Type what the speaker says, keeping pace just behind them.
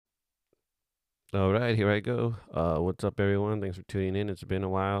All right, here I go. What's up, everyone? Thanks for tuning in. It's been a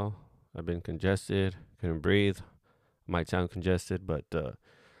while. I've been congested, couldn't breathe. Might sound congested, but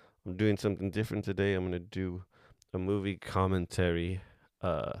I'm doing something different today. I'm gonna do a movie commentary.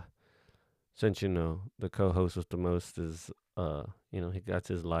 Uh, since the co-host with the most is he got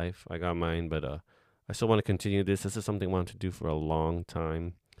his life. I got mine, but I still want to continue this. This is something I wanted to do for a long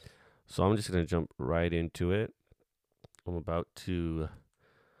time, so I'm just gonna jump right into it. I'm about to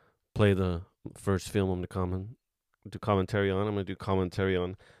play the first film on the do commentary on. I'm gonna do commentary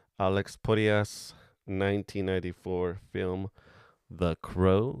on Alex Porias' 1994 film The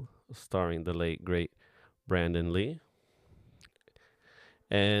Crow, starring the late great Brandon Lee.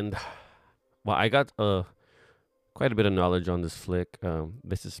 And well, I got quite a bit of knowledge on this flick.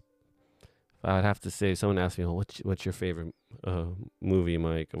 This is I'd have to say, someone asked me, "Oh, what's your favorite movie,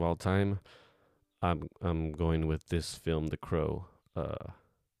 Mike, of all time?" I'm going with this film, The Crow.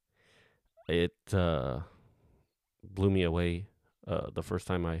 It blew me away the first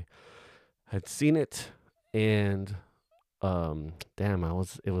time I had seen it, and damn, it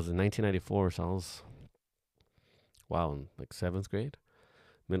was in 1994, so I was wow, in like seventh grade,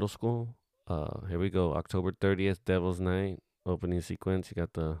 middle school. Here we go, October 30th, Devil's Night, opening sequence. You're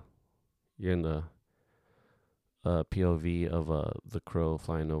in the POV of the crow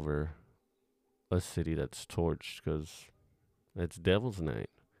flying over a city that's torched because it's Devil's Night.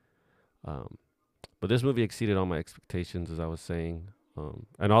 Um, but this movie exceeded all my expectations, as I was saying.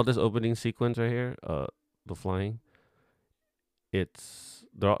 And all this opening sequence right here, the flying, it's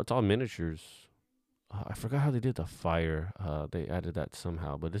all miniatures. I forgot how they did the fire. They added that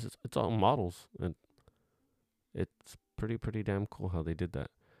somehow, but it's all models, and it's pretty damn cool how they did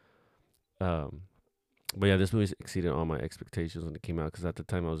that. Um, but yeah, this movie exceeded all my expectations when it came out because at the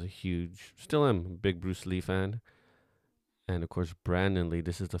time I was still am a big Bruce Lee fan, and of course Brandon Lee.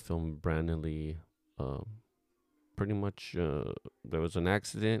 This is the film Brandon Lee. Um, Pretty much, there was an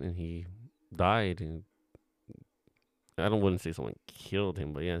accident and he died, and I don't wouldn't say someone killed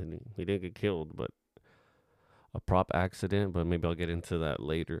him, but yeah, he did get killed, but a prop accident. But maybe I'll get into that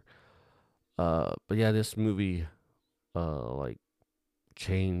later. But yeah, this movie like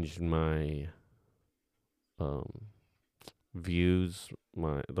changed my um views,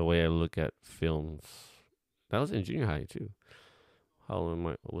 my the way I look at films. That was in junior high too. How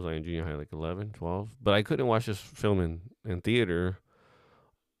old was I in junior high? Like 11, 12? But I couldn't watch this film in theater.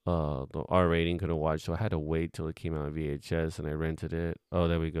 The R rating couldn't watch, so I had to wait till it came out on VHS, and I rented it. Oh,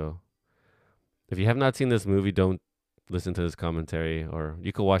 there we go. If you have not seen this movie, don't listen to this commentary, or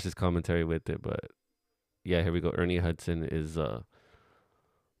you could watch this commentary with it. But yeah, here we go. Ernie Hudson is the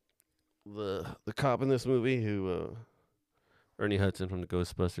cop in this movie who Ernie Hudson from the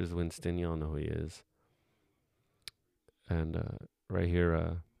Ghostbusters, Winston. Y'all know who he is. And right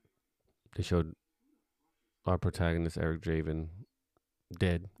here, they showed our protagonist Eric Draven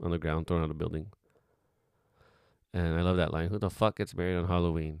dead on the ground, thrown out of a building. And I love that line. Who the fuck gets married on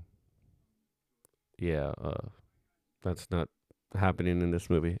Halloween? Yeah, that's not happening in this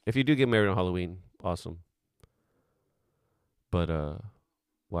movie. If you do get married on Halloween, awesome. But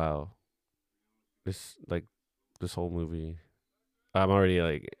wow, this like this whole movie, I'm already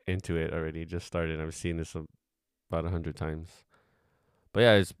like into it already. Just started. I've seen this about 100 times. But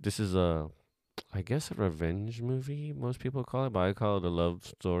yeah, this is I guess a revenge movie. Most people call it, but I call it a love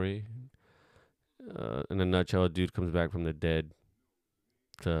story. In a nutshell, a dude comes back from the dead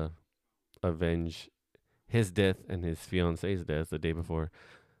to avenge his death and his fiance's death the day before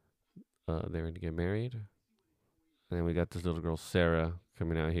they were to get married. And then we got this little girl Sarah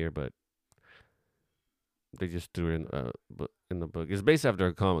coming out here, but they just threw her in the book. It's based after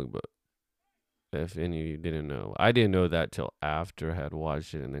a comic book. If any of you didn't know, I didn't know that till after I had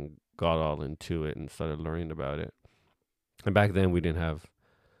watched it and then got all into it and started learning about it. And back then we didn't have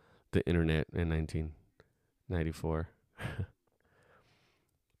the internet in 1994.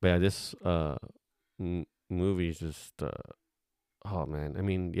 But yeah, this movie is just oh man. I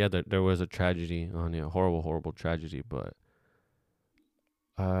mean, yeah, there was a tragedy on it, a horrible tragedy, but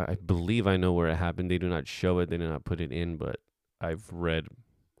I believe I know where it happened. They do not show it. They do not put it in, but I've read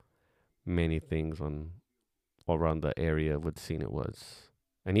many things on around the area of what scene it was,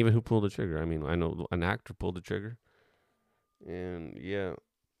 and even who pulled the trigger. I mean, I know an actor pulled the trigger, and yeah,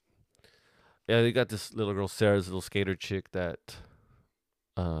 they got this little girl Sarah's little skater chick that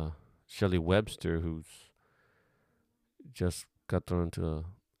Shelley Webster, who's just got thrown into an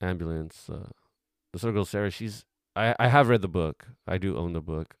ambulance. This little girl Sarah, I have read the book. I do own the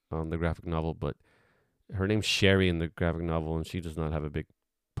book, the graphic novel, but her name's Sherry in the graphic novel, and she does not have a big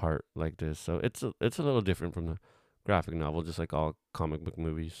part like this. So it's a little different from the graphic novel, just like all comic book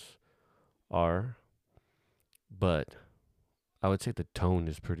movies are, but I would say the tone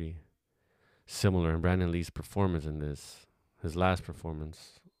is pretty similar. And Brandon Lee's performance in this, his last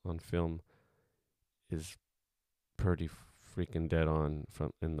performance on film, is pretty freaking dead on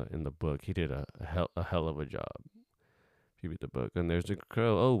from in the book. He did a hell of a job. If you read the book, and there's the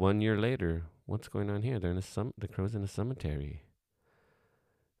crow. Oh, 1 year later, what's going on here? They're in the crow's in a cemetery.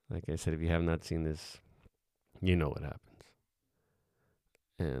 Like I said, if you have not seen this, you know what happens.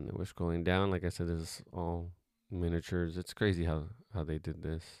 And we're scrolling down. Like I said, this is all miniatures. It's crazy how they did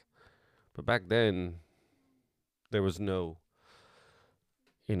this. But back then, there was no,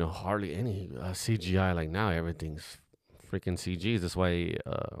 hardly any CGI. Like now, everything's freaking CGs. That's why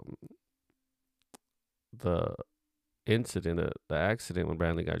the the accident when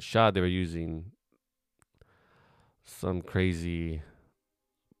Bradley got shot, they were using some crazy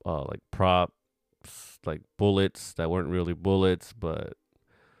like props, like bullets that weren't really bullets, but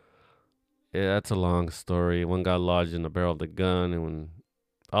yeah, that's a long story. One got lodged in the barrel of the gun, and when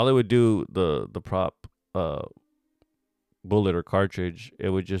all it would do, the prop uh bullet or cartridge, it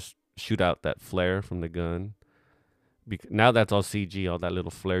would just shoot out that flare from the gun. Now that's all CG. All that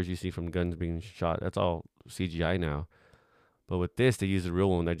little flares you see from guns being shot, that's all CGI now. But with this, they use a real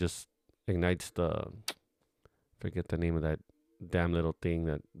one that just ignites forget the name of that damn little thing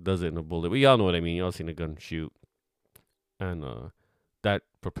that does it in a bullet. But y'all know what I mean. Y'all seen a gun shoot, and that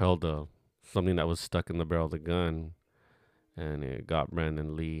propelled something that was stuck in the barrel of the gun, and it got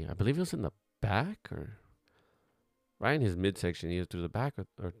Brandon Lee. I believe it was in the back or right in his midsection, either through the back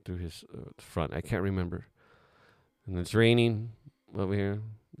or through his front. I can't remember. And it's raining over here,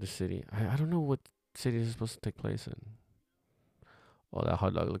 the city. I don't know what city this is supposed to take place in. Oh, that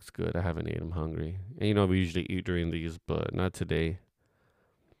hot dog looks good. I haven't ate. I'm hungry. And we usually eat during these, but not today.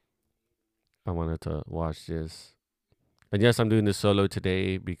 I wanted to watch this. And yes, I'm doing this solo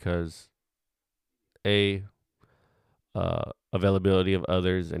today because A, availability of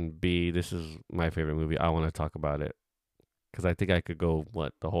others, and B, this is my favorite movie. I want to talk about it because I think I could go,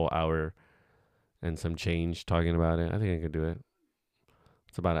 the whole hour and some change talking about it. I think I could do it.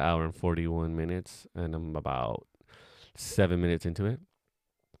 It's about an hour and 41 minutes, and I'm about 7 minutes into it.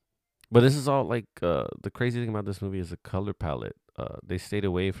 But this is all like the crazy thing about this movie is the color palette. They stayed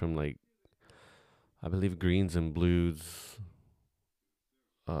away from I believe greens and blues.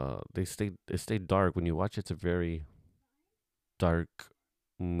 It stayed dark. When you watch it's a very dark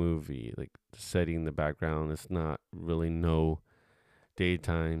movie. Like the setting, the background, it's not really no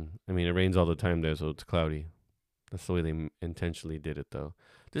daytime. I mean, it rains all the time there, so it's cloudy. That's the way they intentionally did it, though.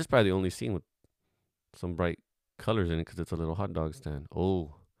 This is probably the only scene with some bright colors in it because it's a little hot dog stand.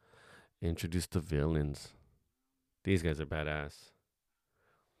 Oh, introduce the villains. These guys are badass.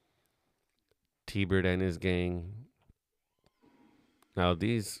 T-Bird and his gang. Now,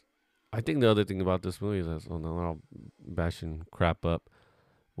 I think the other thing about this movie is, I'm all bashing crap up,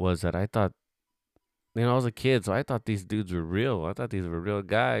 was that I thought, I was a kid, so I thought these dudes were real. I thought these were real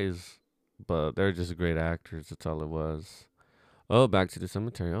guys, but they're just great actors. That's all it was. Oh, back to the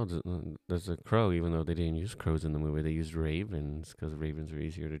cemetery. Oh, there's a crow, even though they didn't use crows in the movie. They used ravens because ravens are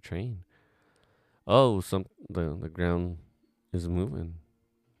easier to train. Oh, the ground is moving.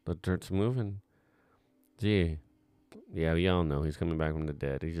 The dirt's moving. Gee. Yeah, we all know he's coming back from the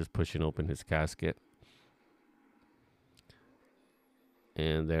dead. He's just pushing open his casket.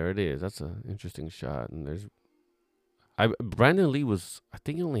 And there it is. That's an interesting shot. And Brandon Lee I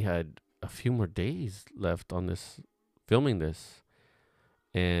think he only had a few more days left on this, filming this.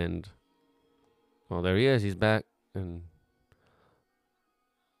 And, well, there he is. He's back and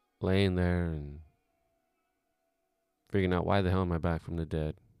laying there and figuring out why the hell am I back from the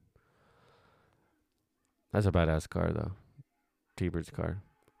dead. That's a badass car, though. T-Bird's car.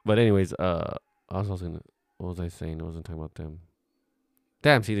 But anyways, what was I saying? I wasn't talking about them.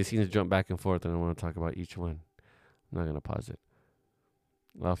 Damn, see, the scenes jump back and forth, and I want to talk about each one. I'm not going to pause it.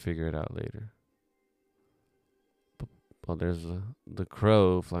 I'll figure it out later. Well, there's the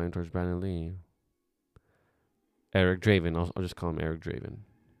crow flying towards Brandon Lee. Eric Draven. I'll just call him Eric Draven.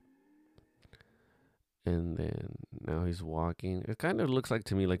 And then now he's walking. It kind of looks like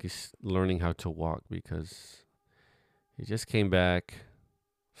to me like he's learning how to walk because he just came back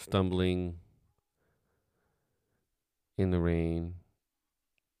stumbling in the rain.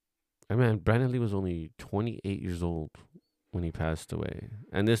 I mean, Brandon Lee was only 28 years old when he passed away.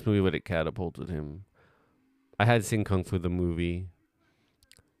 And this movie would have catapulted him. I had seen Kung Fu the movie,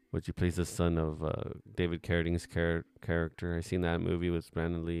 which he plays the son of David Carrading's character. I seen that movie with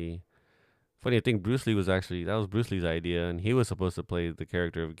Brandon Lee. Funny, I think Bruce Lee that was Bruce Lee's idea, and he was supposed to play the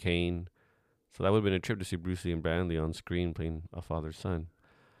character of Kane. So that would have been a trip to see Bruce Lee and Brandon Lee on screen playing a father-son.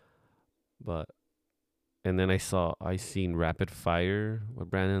 But and then I seen Rapid Fire with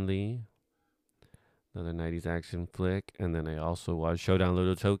Brandon Lee, another '90s action flick, and then I also watched Showdown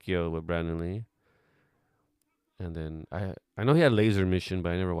Little Tokyo with Brandon Lee. And then I know he had Laser Mission,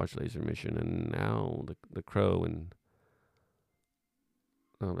 but I never watched Laser Mission. And now the Crow, and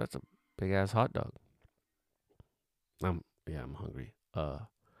oh, that's a big ass hot dog. I'm hungry.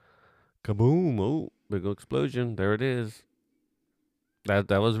 Kaboom! Oh, big explosion! There it is. That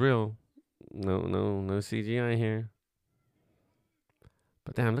was real. No CGI here.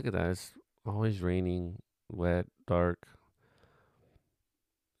 But damn, look at that. It's always raining, wet, dark,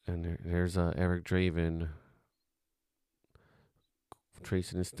 and there's Eric Draven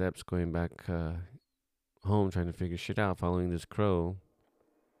tracing his steps, going back home, trying to figure shit out, following this crow.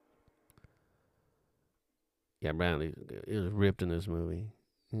 Yeah, Bradley, he was ripped in this movie.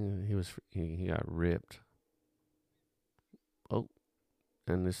 Yeah, he got ripped. Oh,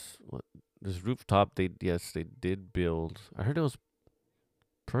 and this rooftop they did build. I heard it was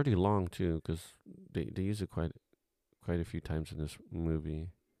pretty long too, because they use it quite a few times in this movie.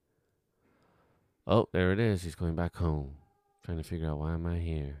 Oh, there it is. He's going back home, trying to figure out why am I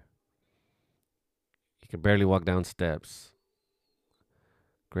here. He can barely walk down steps.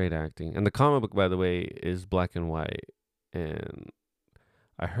 Great acting. And the comic book, by the way, is black and white. And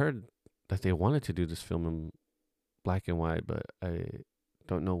I heard that they wanted to do this film in black and white, but I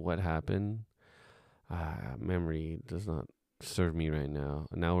don't know what happened. Memory does not serve me right now.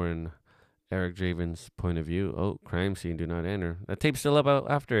 And now we're in Eric Draven's point of view. Oh, crime scene, do not enter. That tape's still up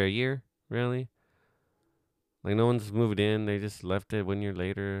after a year? Really? Like, no one's moved in. They just left it 1 year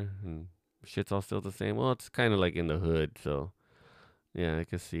later, and shit's all still the same. Well, it's kind of like in the hood, so yeah, I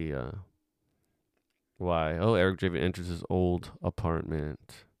can see why. Oh, Eric Draven enters his old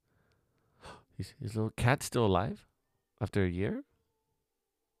apartment. His little cat's still alive after a year?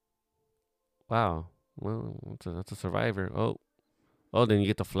 Wow. Well, that's a survivor. Oh, then you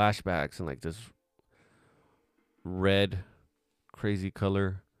get the flashbacks and like this red, crazy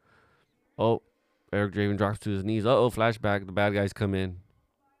color. Oh, Eric Draven drops to his knees. Oh, flashback. The bad guys come in,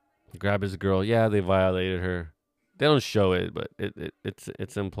 grab his girl. Yeah, they violated her. They don't show it, but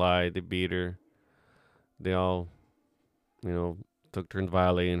it's implied. They beat her. They all, took turns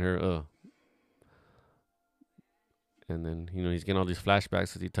violating her. And then he's getting all these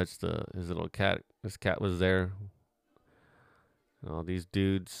flashbacks as he touched his little cat. His cat was there. And all these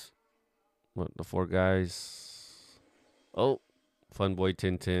dudes, the four guys. Oh, Fun Boy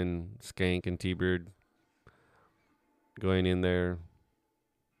Tintin, Skank, and T-Bird going in there.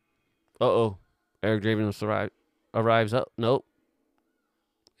 Eric Draven arrives. Oh, nope.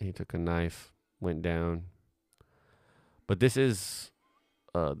 He took a knife, went down. But this is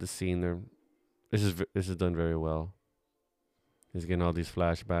the scene there. This is done very well. He's getting all these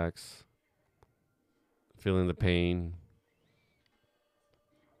flashbacks, feeling the pain,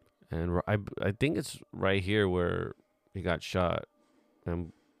 and I think it's right here where he got shot,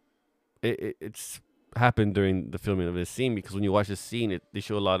 and it's happened during the filming of this scene, because when you watch this scene, they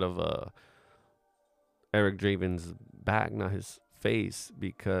show a lot of Eric Draven's back, not his face,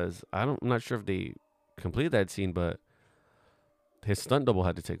 because I'm not sure if they completed that scene, but his stunt double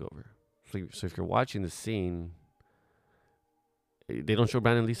had to take over. So if you're watching the scene, they don't show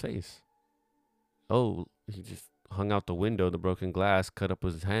Brandon Lee's face. Oh, he just hung out the window, the broken glass, cut up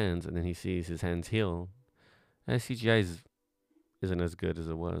his hands, and then he sees his hands heal. And CGI isn't as good as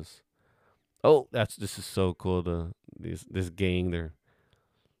it was. Oh, this is so cool. This gang, they're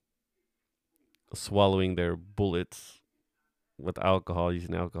swallowing their bullets with alcohol,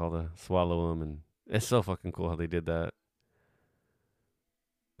 using alcohol to swallow them, and it's so fucking cool how they did that.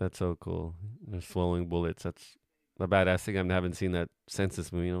 That's so cool. They're swallowing bullets. That's a badass thing. I haven't seen that since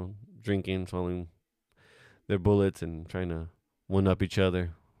this movie. Drinking, swallowing their bullets, and trying to one up each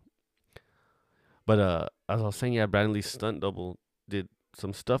other. But as I was saying, yeah, Brandon Lee's stunt double did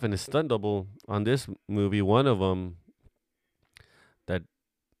some stuff, and his stunt double on this movie, one of them that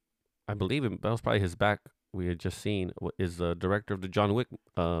I believe that was probably his back we had just seen, is the director of the John Wick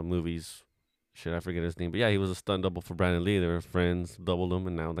movies. Shit, I forget his name, but yeah, he was a stunt double for Brandon Lee. They were friends, doubled him,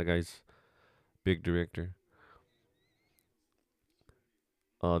 and now that guy's big director.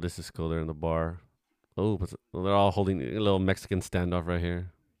 Oh, this is cool. They're in the bar. Oh, but they're all holding a little Mexican standoff right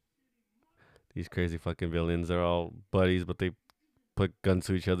here. These crazy fucking villains. They're all buddies, but they put guns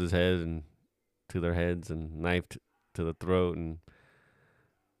to each other's head and to their heads, and knifed to the throat, and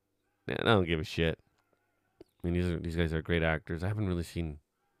man, I don't give a shit. I mean, these guys are great actors. I haven't really seen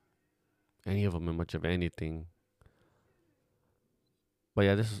any of them in much of anything. But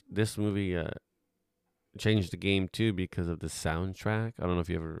yeah, this movie changed the game too because of the soundtrack. I don't know if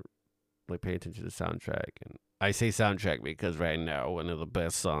you ever like pay attention to the soundtrack. And I say soundtrack because right now one of the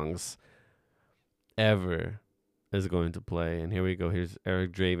best songs ever is going to play. And here we go. Here's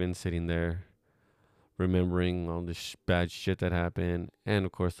Eric Draven sitting there remembering all the bad shit that happened, and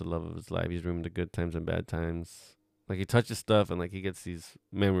of course the love of his life. He's remembering the good times and bad times. Like he touches stuff and like he gets these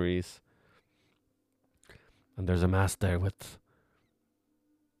memories. And there's a mask there with,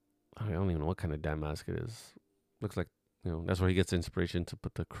 I don't even know what kind of damn mask it is. Looks like, that's where he gets inspiration to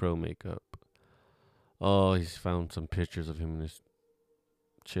put the crow makeup. Oh, he's found some pictures of him and his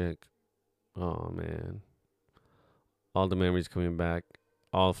chick. Oh man. All the memories coming back.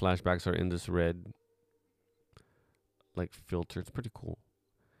 All flashbacks are in this red like filter. It's pretty cool.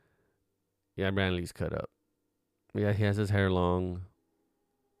 Yeah, Brantley's cut up. Yeah, he has his hair long.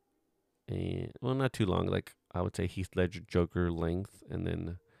 And well, not too long. Like I would say Heath Ledger Joker length, and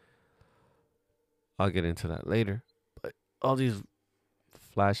then I'll get into that later. But all these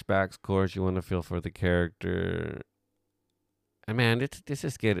flashbacks, of course, you want to feel for the character. And man, this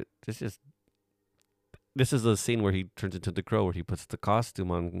is get it. This is a scene where he turns into the crow, where he puts the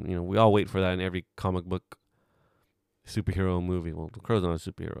costume on. We all wait for that in every comic book superhero movie. Well, the crow's not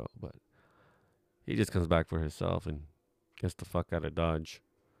a superhero, but he just comes back for himself and gets the fuck out of Dodge.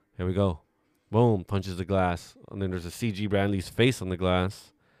 Here we go. Boom, punches the glass. And then there's a CG Brantley's face on the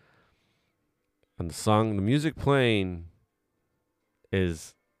glass. And the music playing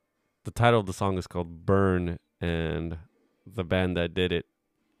is, the title of the song is called Burn, and the band that did it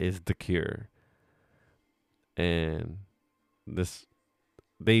is The Cure. And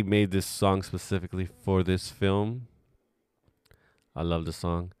they made this song specifically for this film. I love the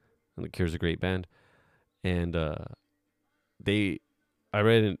song, and The Cure's a great band. And I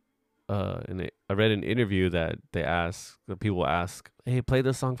read an interview that people ask, "Hey, play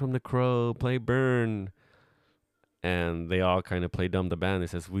the song from The Crow, play Burn," and they all kind of play dumb. The band, they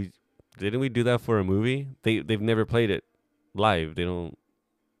says, didn't we do that for a movie? They've never played it live. They don't.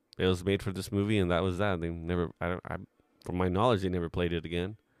 It was made for this movie, and that was that. They never. From my knowledge, they never played it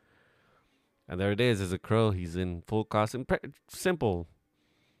again. And there it is. As a crow, he's in full costume, simple,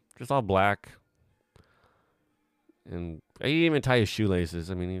 just all black. And he didn't even tie his shoelaces.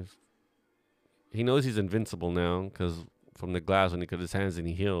 I mean, he knows he's invincible now because from the glass when he cut his hands and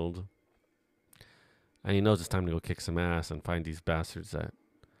he healed. And he knows it's time to go kick some ass and find these bastards that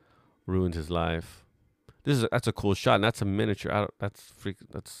ruined his life. That's a cool shot, and that's a miniature.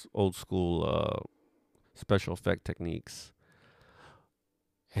 That's old school special effect techniques.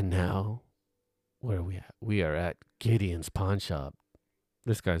 And now, where are we at? We are at Gideon's pawn shop.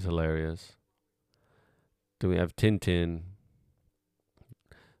 This guy's hilarious. Then we have Tintin,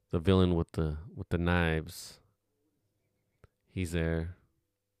 the villain with the knives. He's there,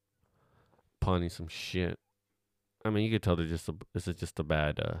 pawning some shit. I mean, you could tell this is just a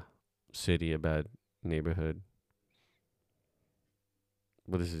bad city, a bad neighborhood.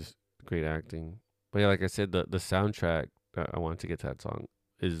 But this is great acting. But yeah, like I said, the soundtrack, I wanted to get to that song,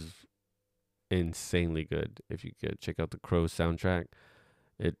 is insanely good. If you could check out the Crow soundtrack,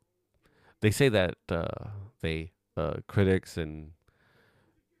 they say that critics and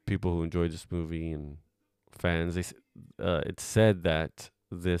people who enjoyed this movie and fans, it's said that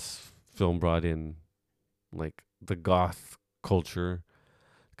this film brought in like the goth culture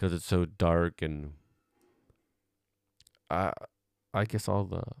because it's so dark, and I guess all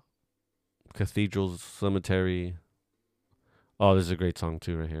the cathedrals, cemetery. Oh, this is a great song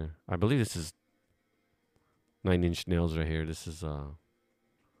too right here. I believe this is 9 Inch Nails right here. This is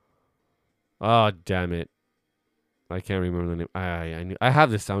oh damn it, I can't remember the name. I have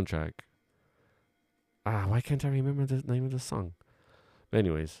this soundtrack. Why can't I remember the name of the song? But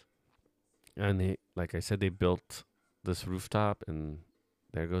anyways, and like I said, they built this rooftop, and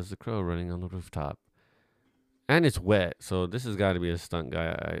there goes the crow running on the rooftop. And it's wet, so this has got to be a stunt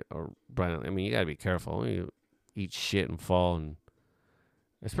guy or Brian. I mean, you got to be careful. You eat shit and fall, and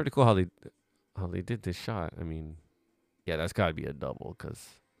it's pretty cool how they did this shot. I mean, yeah, that's got to be a double, because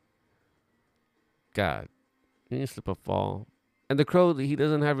God, you slip or fall. And the crow, he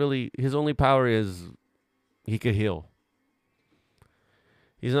doesn't have really, his only power is he could heal.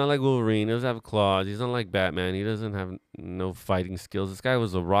 He's not like Wolverine. He doesn't have claws. He's not like Batman. He doesn't have no fighting skills. This guy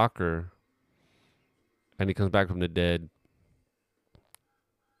was a rocker, and he comes back from the dead.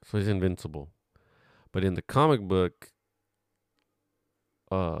 So he's invincible. But in the comic book,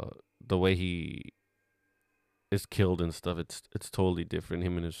 the way he is killed and stuff, it's totally different.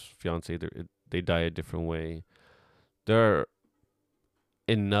 Him and his fiance, they die a different way. There are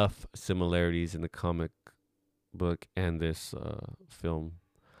enough similarities in the comic book and this film.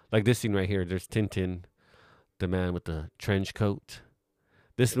 Like this scene right here, there's Tintin, the man with the trench coat.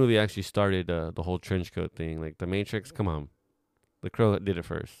 This movie actually started the whole trench coat thing. Like The Matrix, come on, The Crow did it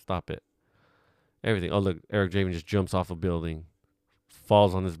first. Stop it. Everything. Oh look, Eric Draven just jumps off a building,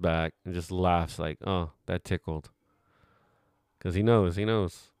 falls on his back, and just laughs like, "Oh, that tickled," because he knows. He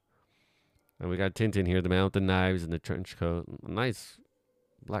knows. And we got Tintin here, the man with the knives and the trench coat. Nice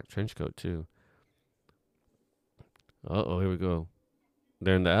black trench coat too. Here we go.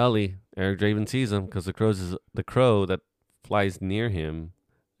 They're in the alley. Eric Draven sees him because the crow that flies near him.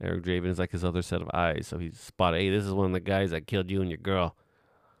 Eric Draven is like his other set of eyes, so he's spotted. Hey, this is one of the guys that killed you and your girl.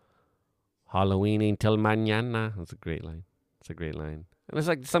 Halloween ain't till mañana. That's a great line. It's a great line. And it's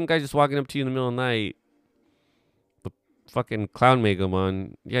like some guy just walking up to you in the middle of the night. The fucking clown makeup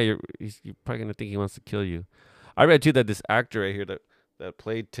on. Yeah, you're probably gonna think he wants to kill you. I read too that this actor right here that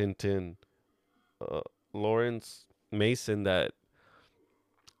played Tintin, Lawrence Mason, that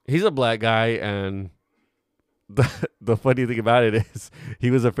he's a black guy, and the funny thing about it is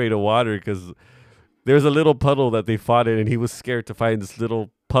he was afraid of water because there's a little puddle that they fought in, and he was scared to find this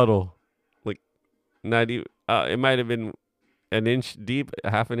little puddle, like not even. It might have been an inch deep,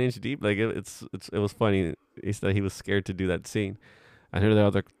 half an inch deep. Like it was funny. He said he was scared to do that scene. I heard the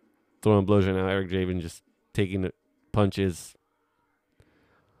other throwing blows right now. Eric Draven just taking the punches,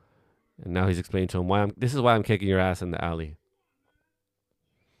 and now he's explaining to him this is why I'm kicking your ass in the alley.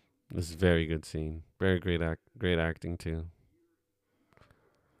 This is a very good scene. Very great acting too.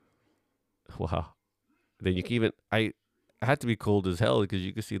 Wow. Then you can even I had to be cold as hell because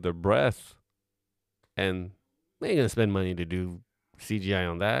you could see their breath, and they ain't gonna spend money to do CGI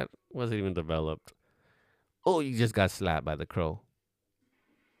on that. Wasn't even developed. Oh, you just got slapped by the crow.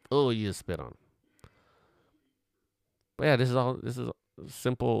 Oh, you just spit on him. But yeah, this is a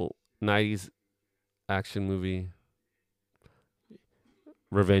simple '90s action movie,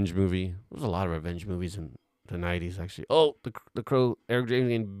 revenge movie. There's a lot of revenge movies in the '90s actually. Oh, the crow, Eric James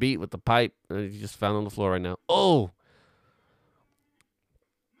getting beat with the pipe. He just found on the floor right now. Oh,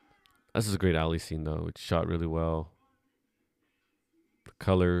 this is a great alley scene though. It's shot really well. The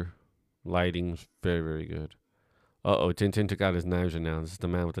color, lighting was very very good. Tintin took out his knives right now. This is the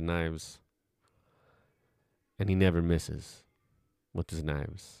man with the knives, and he never misses with his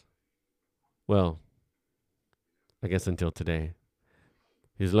knives. Well, I guess until today.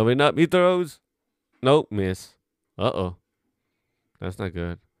 He's loading up. He throws. Nope, miss. That's not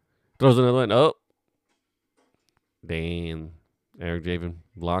good. Throws another one. Oh, damn. Eric Javen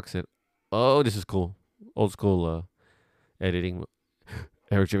blocks it. Oh, this is cool. Old school editing.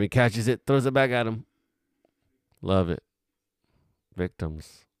 Eric Javen catches it, throws it back at him. Love it.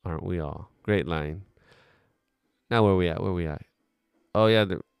 Victims, aren't we all? Great line. Now where we at? Where we at? Oh yeah.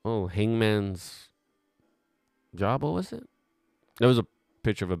 Hangman's job. What was it? There was a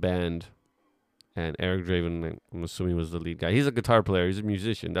picture of a band, and Eric Draven, I'm assuming, was the lead guy. He's a guitar player. He's a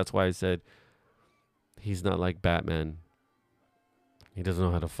musician. That's why I said he's not like Batman. He doesn't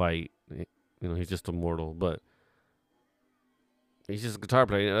know how to fight. He's just a mortal, but he's just a guitar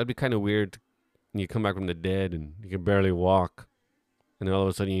player. That'd be kind of weird. You come back from the dead and you can barely walk, and then all of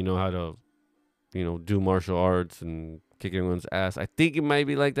a sudden you know how to, do martial arts and kick everyone's ass. I think it might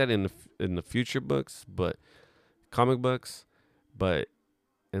be like that in the future books, but comic books, but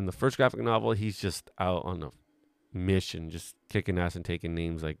in the first graphic novel, he's just out on a mission, just kicking ass and taking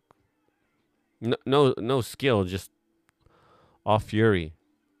names. Like no skill, just all fury,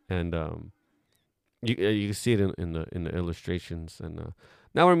 and you can see it in the illustrations. And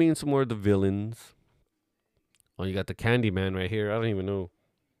now we're meeting some more of the villains. Oh, you got the Candyman right here. I don't even know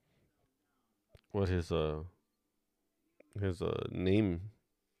what his name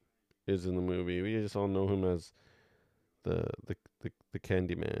is in the movie. We just all know him as the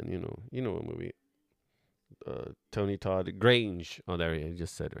Candyman. You know what movie? Tony Todd Grange. Oh, there he is.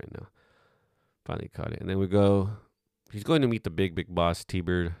 Just said it right now. Finally caught it. And then we go. He's going to meet the big boss,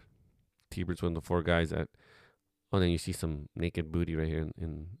 T-Bird. T-Bird's one of the four guys that. Oh, then you see some naked booty right here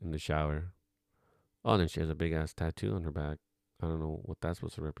in the shower. Oh, then she has a big ass tattoo on her back. I don't know what that's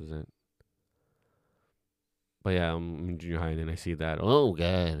supposed to represent. But yeah, I'm in junior high and then I see that. Oh,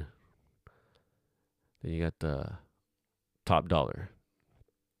 God. Then you got the Top Dollar.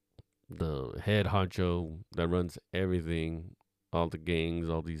 The head honcho that runs everything. All the gangs,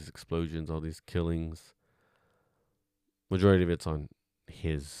 all these explosions, all these killings. Majority of it's on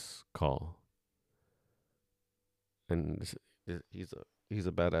his call. And he's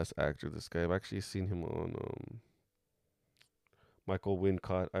a badass actor, this guy. I've actually seen him on Michael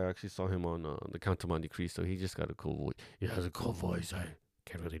Wincott. I actually saw him on The Count of Monte Cristo. He just got a cool voice. He has a cool voice. I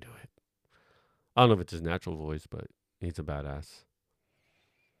can't really do it. I don't know if it's his natural voice, but he's a badass.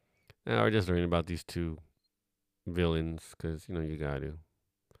 Now we're just learning about these two villains because, you gotta do.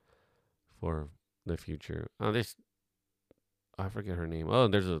 for the future. Oh, this I forget her name. Oh,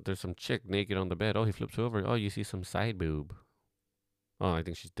 there's some chick naked on the bed. Oh, he flips over. Oh, you see some side boob. Oh, I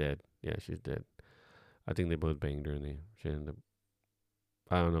think she's dead. Yeah, she's dead. I think they both banged her and she ended up.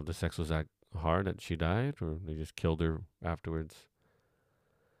 I don't know if the sex was that hard that she died or they just killed her afterwards.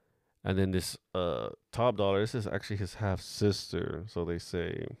 And then this top dollar, this is actually his half sister. So they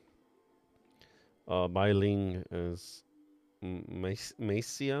say Mai Ling is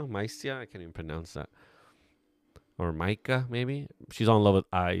Maicia. I can't even pronounce that. Or Micah, maybe. She's on love with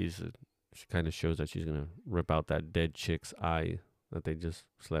eyes. She kind of shows that she's gonna rip out that dead chick's eye that they just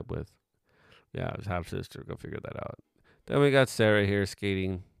slept with. Yeah, his half sister. Go figure that out. Then we got Sarah here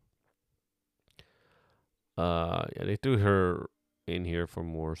skating. Yeah, they threw her in here for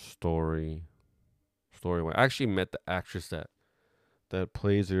more story. I actually met the actress that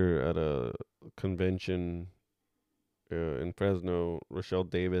plays her at a convention in Fresno. Rochelle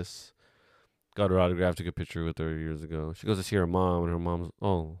Davis got her autograph, took a picture with her years ago. She goes to see her mom, and her mom's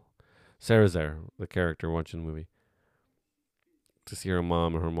Sarah's there, the character watching the movie, to see her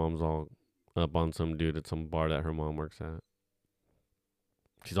mom, and her mom's all up on some dude at some bar that her mom works at.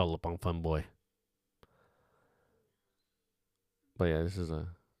 She's all up on fun boy. But yeah, this is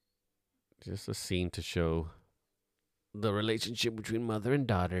just a scene to show the relationship between mother and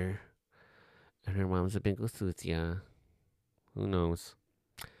daughter. And her mom's a bingo sucia. Who knows?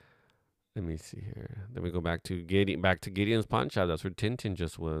 Let me see here. Then we go back to Gideon's pawn shop. That's where Tintin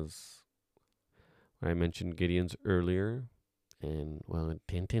just was. I mentioned Gideon's earlier. And, well,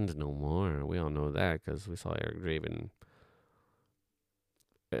 Tintin's no more. We all know that because we saw Eric Draven.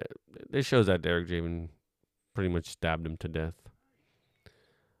 This shows that Eric Draven pretty much stabbed him to death.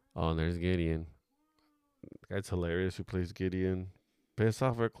 Oh, and there's Gideon. The guy's hilarious who plays Gideon. Piss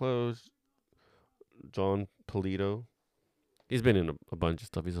off our clothes. John Polito. He's been in a bunch of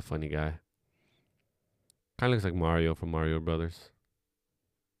stuff. He's a funny guy. Kind of looks like Mario from Mario Brothers.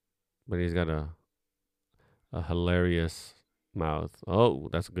 But he's got a hilarious mouth. Oh,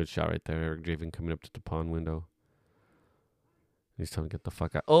 that's a good shot right there. Eric Draven coming up to the pawn window. He's telling him to get the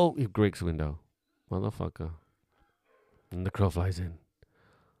fuck out. Oh, he breaks window. Motherfucker. And the crow flies in.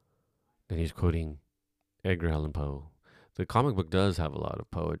 Then he's quoting Edgar Allan Poe. The comic book does have a lot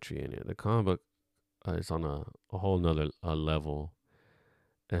of poetry in it. The comic book is on a whole nother level.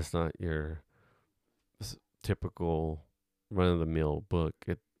 It's not your typical run-of-the-mill book.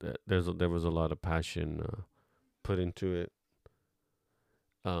 There was a lot of passion put into it.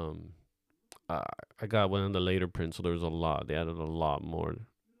 I got one of the later prints, so there was a lot. They added a lot more.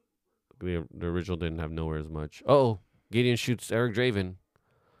 The original didn't have nowhere as much. Oh, Gideon shoots Eric Draven.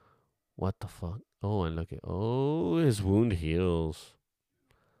 What the fuck? Oh, and look at his wound heals.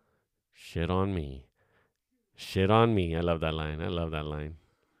 Shit on me. Shit on me. I love that line.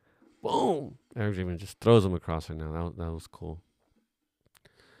 Boom! Eric Draven just throws him across her now. That was cool.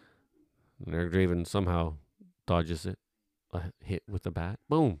 And Eric Draven somehow dodges it. A hit with the bat.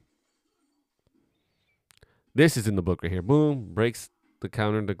 Boom. This is in the book right here. Boom. Breaks the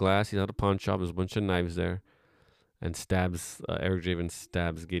counter, the glass. He's at a pawn shop. There's a bunch of knives there. And Eric Draven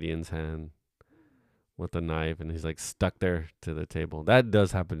stabs Gideon's hand with a knife. And he's like stuck there to the table. That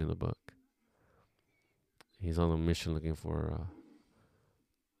does happen in the book. He's on a mission looking for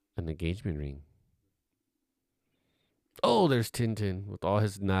an engagement ring. Oh, there's Tintin with all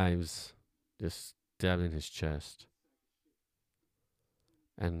his knives just stabbing his chest.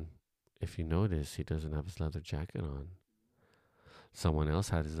 And if you notice, he doesn't have his leather jacket on. Someone else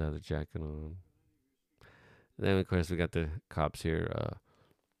had his leather jacket on. And then, of course, we got the cops here.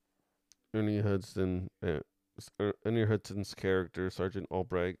 Ernie Hudson's character, Sergeant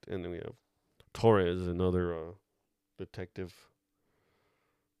Albrecht. And then we have Torres, another detective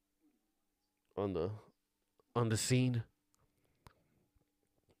on the scene.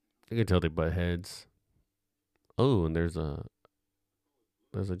 You can tell they butt heads. Oh, and there's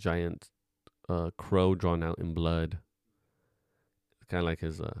a giant crow drawn out in blood. Kind of like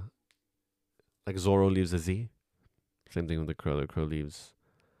his like Zorro leaves a Z. Same thing with the crow. The crow leaves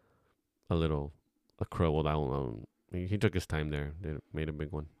a crow. Well, that one. He took his time there. They made a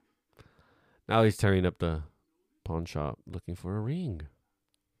big one. Now he's tearing up the pawn shop looking for a ring.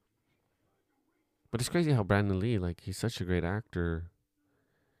 But it's crazy how Brandon Lee, like, he's such a great actor.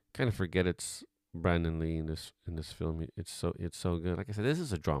 Kind of forget it's Brandon Lee in this film. It's so good. Like I said, this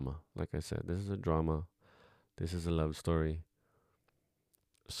is a drama. This is a love story.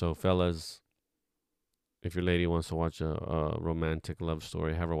 So, fellas, if your lady wants to watch a romantic love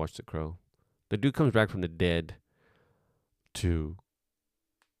story, have her watch The Crow. The dude comes back from the dead to,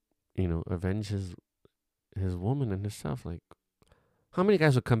 avenge his woman and himself. Like, How many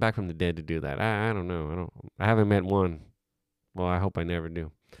guys would come back from the dead to do that? I don't know. I haven't met one. Well, I hope I never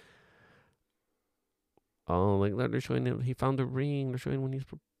do. Oh, like they're showing him he found the ring. They're showing when he's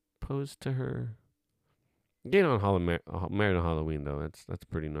proposed to her. Getting on married on Halloween though. That's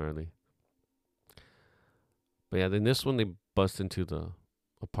pretty gnarly. But yeah, then this one they bust into the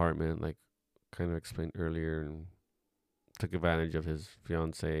apartment, like kind of explained earlier, and took advantage of his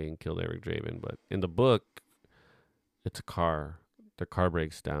fiance and killed Eric Draven. But in the book, it's a car. The car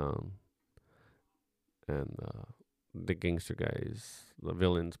breaks down, and the gangster guys, the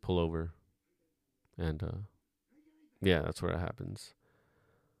villains, pull over, and yeah, that's where it happens.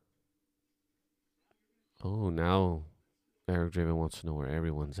 Oh, now Eric Draven wants to know where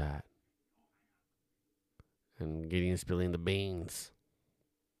everyone's at, and Gideon spilling the beans.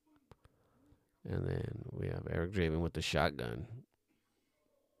 And then we have Eric Draven with the shotgun.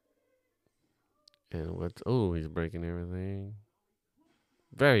 And what's he's breaking everything.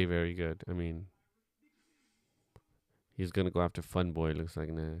 Very, very good. I mean, he's gonna go after Fun Boy. Looks like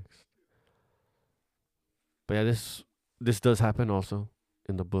next. But yeah, this does happen also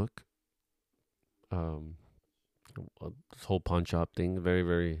in the book. Um, this whole pawn shop thing, very,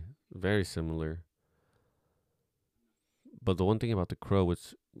 very, very similar. But the one thing about the Crow,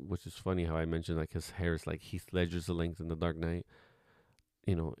 which is funny, how I mentioned like his hair is like Heath Ledger's the length in the Dark Knight.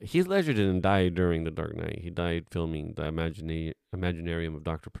 You know, Heath Ledger didn't die during the Dark Knight. He died filming the Imaginarium of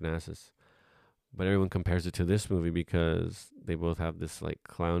Doctor Parnassus. But everyone compares it to this movie because they both have this like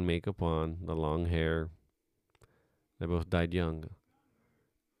clown makeup on, the long hair. They both died young.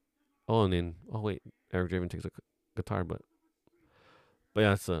 Oh, and then wait, Eric Draven takes a guitar, but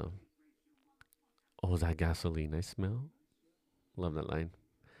yeah, it's that gasoline I smell. Love that line.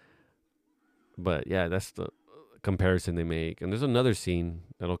 But yeah, that's the comparison they make. And there's another scene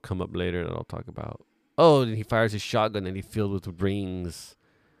that'll come up later that I'll talk about. Oh, and he fires his shotgun and he filled with rings,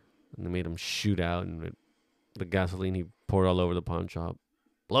 and they made him shoot out, and the gasoline he poured all over the pawn shop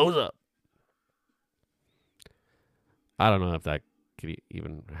blows up. I don't know if that could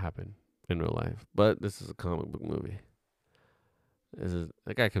even happen in real life, but this is a comic book movie. This is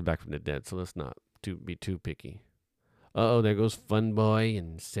a guy comes back from the dead, so let's not be too picky. Oh, there goes Fun Boy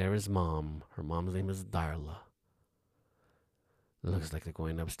and Sarah's mom. Her mom's name is Darla. Looks like they're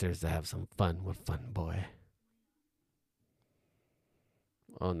going upstairs to have some fun with Fun Boy.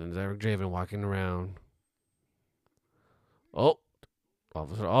 Oh, and there's Eric Draven walking around. Oh,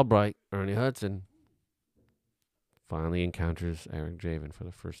 Officer Albright, Ernie Hudson, finally encounters Eric Draven for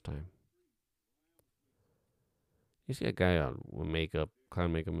the first time. You see a guy with makeup,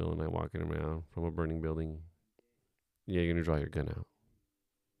 clown makeup, middle of the night walking around from a burning building. Yeah, you're gonna draw your gun out.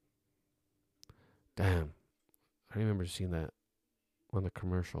 Damn, I remember seeing that on the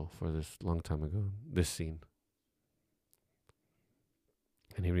commercial for this long time ago. This scene,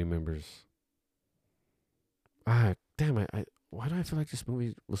 and he remembers. Damn! Why do I feel like this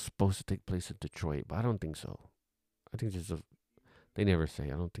movie was supposed to take place in Detroit? But I don't think so. I think they never say.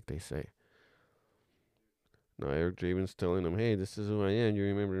 I don't think they say. No, Eric Draven's telling him, "Hey, this is who I am. You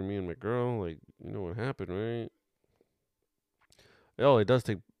remember me and my girl? Like, you know what happened, right?" Oh, it does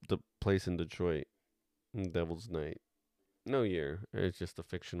take the place in Detroit. Devil's Night. No year. It's just a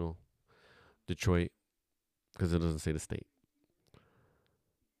fictional Detroit because it doesn't say the state.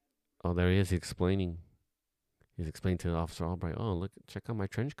 Oh, there he is. He's explaining. He's explaining to Officer Albright. Oh, look! Check out my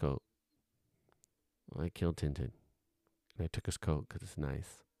trench coat. I killed Tintin, and I took his coat because it's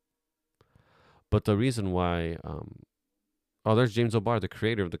nice. But the reason why, there's James O'Barr, the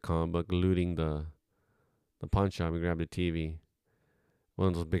creator of the comic book, looting the pawn shop. He grabbed a TV, one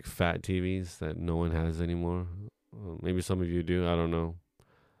of those big fat TVs that no one has anymore. Maybe some of you do. I don't know.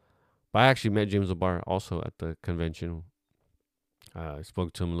 But I actually met James O'Barr also at the convention. I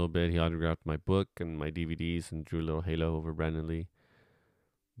spoke to him a little bit. He autographed my book and my DVDs and drew a little halo over Brandon Lee.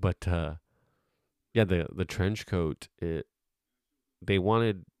 But yeah, the trench coat. They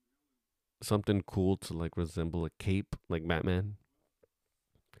wanted something cool to like resemble a cape, like Batman.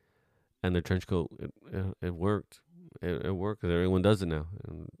 And the trench coat, it worked. It worked because everyone does it now.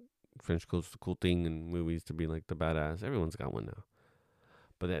 And trench coat's the cool thing in movies to be like the badass. Everyone's got one now.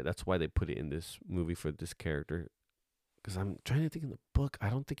 But that's why they put it in this movie for this character. Because I'm trying to think in the book, I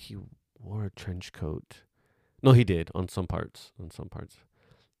don't think he wore a trench coat. No, he did on some parts. On some parts,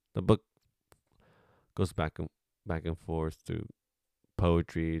 the book goes back and forth through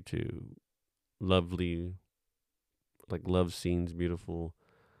poetry to lovely, like love scenes, beautiful,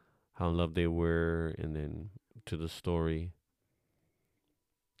 how in love they were, and then to the story.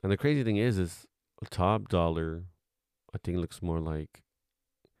 And the crazy thing is Top Dollar, I think looks more like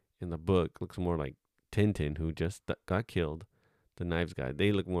in the book looks more like Tintin, who just got killed. The knives guy.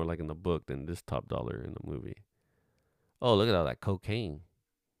 They look more like in the book than this top dollar in the movie. Oh, look at all that cocaine.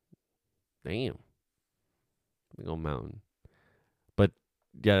 Damn. Big old mountain. But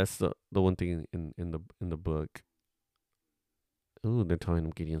yeah, that's the one thing in the book. Ooh, they're telling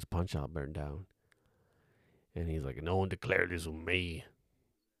him Gideon's punch out burned down. And he's like, no one declared this with me.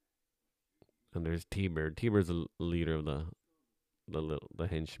 And there's T-Bird. T-Bird's the leader of the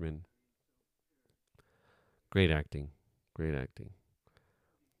henchmen. Great acting. Great acting.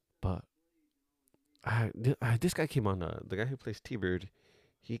 But this guy came on, the guy who plays T-Bird,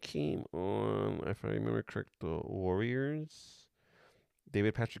 he came on, if I remember correct, the Warriors.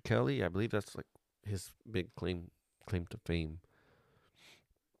 David Patrick Kelly, I believe that's like his big claim to fame.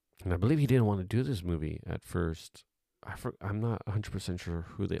 And I believe he didn't want to do this movie at first. I'm not 100% sure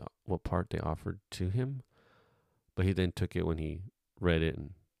what part they offered to him, but he then took it when he read it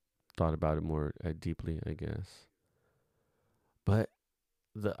and thought about it more deeply, I guess. But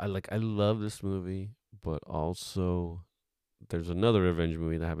I love this movie, but also there's another revenge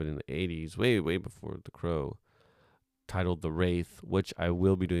movie that happened in the 80s, way before The Crow, titled The Wraith, which I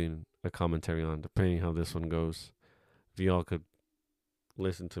will be doing a commentary on, depending how this one goes. If y'all could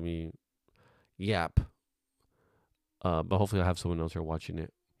listen to me yap, but hopefully I'll have someone else here watching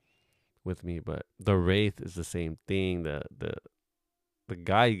it with me. But The Wraith is the same thing. The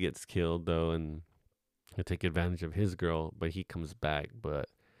guy gets killed though, and they take advantage of his girl, but he comes back.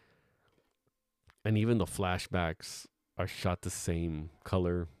 And even the flashbacks are shot the same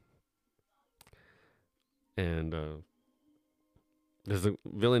color. And there's a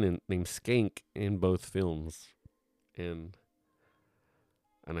villain named Skank in both films, and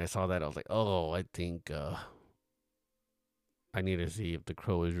I saw that, I was like, oh, I think I need to see if The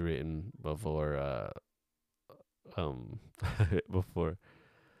Crow was written before before.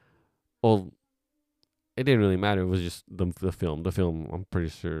 Well, it didn't really matter. It was just the film. The film. I'm pretty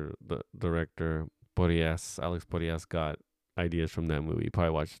sure the director Alex Porias, got ideas from that movie. He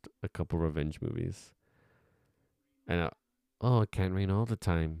probably watched a couple revenge movies, and it can't rain all the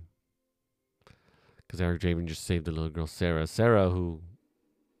time. Because Eric Draven just saved the little girl Sarah. Sarah, who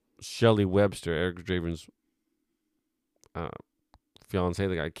Shelley Webster, Eric Draven's fiance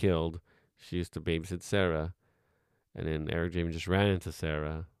that got killed, she used to babysit Sarah. And then Eric Draven just ran into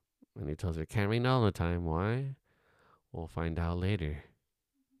Sarah. And he tells her, can't rain all the time. Why? We'll find out later.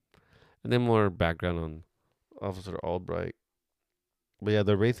 And then more background on Officer Albright. But yeah,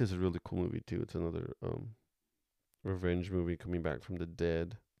 The Wraith is a really cool movie too. It's another revenge movie coming back from the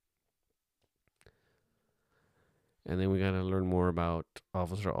dead. And then we gotta learn more about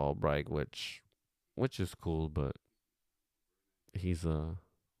Officer Albright, which is cool, but he's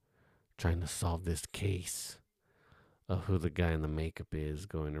trying to solve this case of who the guy in the makeup is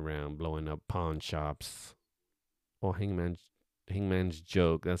going around blowing up pawn shops. Oh, Hangman's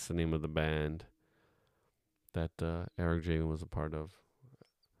Joke, that's the name of the band that Eric Draven was a part of.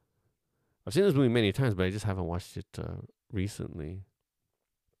 I've seen this movie many times, but I just haven't watched it recently.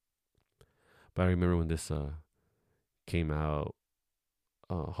 But I remember when this came out,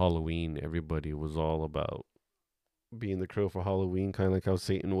 Halloween, everybody was all about being the Crow for Halloween, kind of like how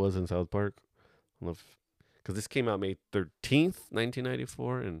Satan was in South Park. Because this came out May 13th,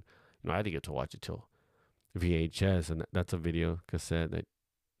 1994, and I had to get to watch it till VHS, and that's a video cassette that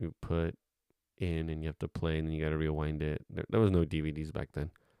you put in and you have to play, and then you got to rewind it. There was no DVDs back then.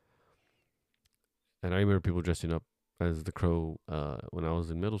 And I remember people dressing up as the Crow when I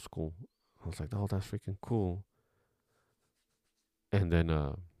was in middle school. I was like, oh, that's freaking cool. And then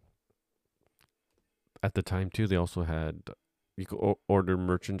at the time, too, they also had, you could order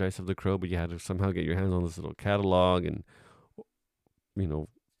merchandise of the Crow, but you had to somehow get your hands on this little catalog and,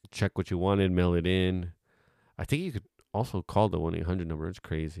 check what you wanted, mail it in. I think you could also call the 1-800 number. It's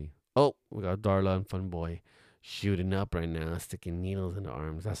crazy. Oh, we got Darla and Fun Boy shooting up right now, sticking needles in the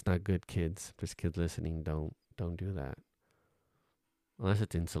arms. That's not good, kids. If there's kids listening, don't do that. Unless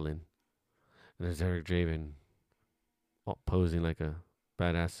it's insulin. And there's Eric Draven posing like a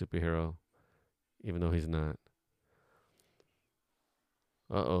badass superhero, even though he's not.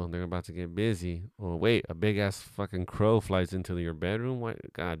 Uh-oh, they're about to get busy. Oh, wait, a big-ass fucking crow flies into your bedroom? What?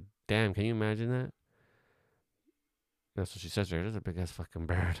 God damn, can you imagine that? That's what she says there. There's a big-ass fucking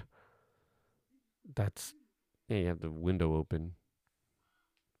bird. Yeah, you have the window open.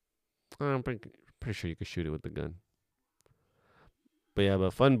 I'm pretty sure you could shoot it with the gun. But yeah,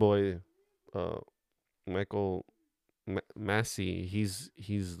 but Fun Boy, Michael Massey,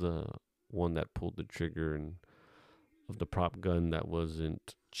 he's the one that pulled the trigger and of the prop gun that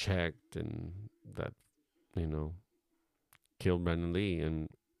wasn't checked and that killed Brandon Lee, and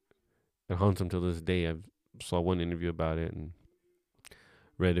it haunts him till this day. I saw one interview about it, and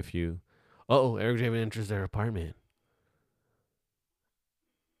read a few. Oh, Eric Draven enters their apartment.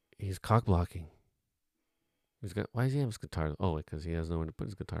 He's cock blocking. He's got. Why does he have his guitar? Oh, because he has nowhere to put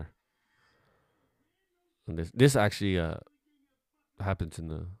his guitar. And this actually happens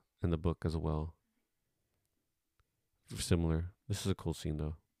in the book as well. Similar. This is a cool scene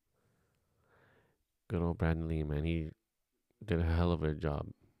though. Good old Brandon Lee, man. He did a hell of a job.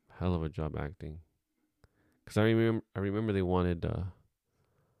 Hell of a job acting. Because I remember they wanted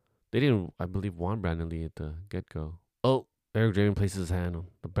they didn't, I believe, want Brandon Lee at the get go. Oh, Eric Draven places his hand on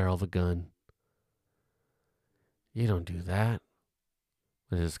the barrel of a gun. You don't do that.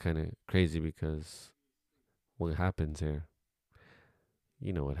 Which is kind of crazy because what happens here?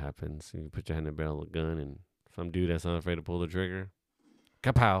 You know what happens. You put your hand on the barrel of a gun and some dude that's not afraid to pull the trigger.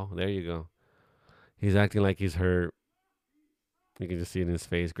 Kapow! There you go. He's acting like he's hurt. You can just see it in his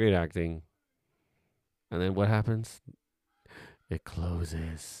face. Great acting. And then what happens? It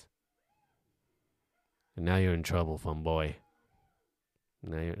closes. And now you're in trouble, fun boy.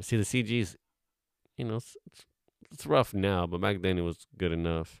 Now you see the CG's, you know, it's rough now, but back then it was good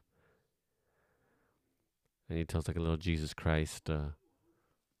enough. And he tells like a little Jesus Christ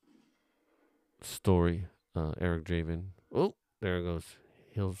story. Eric Draven. Oh, there it goes.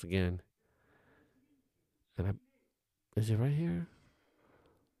 Heals again. And is it right here?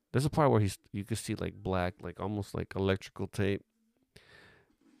 There's a part where you can see like black, like almost like electrical tape.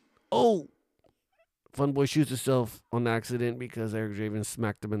 Oh, Fun Boy shoots himself on accident because Eric Draven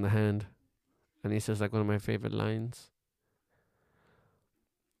smacked him in the hand. And he says like one of my favorite lines.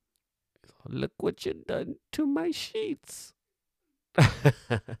 Look what you done to my sheets.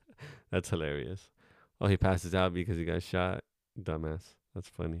 That's hilarious. Oh, he passes out because he got shot. Dumbass. That's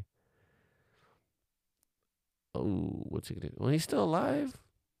funny. Oh, what's he gonna do? Well, he's still alive.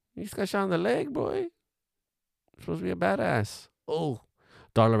 He just got shot in the leg, boy. Supposed to be a badass. Oh,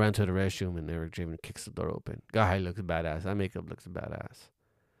 Darla ran to the restroom and Eric Draven kicks the door open. Guy looks badass. That makeup looks badass.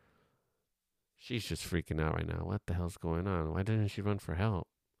 She's just freaking out right now. What the hell's going on? Why didn't she run for help?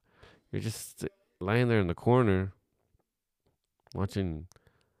 You're just lying there in the corner watching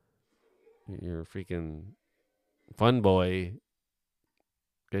your freaking Fun Boy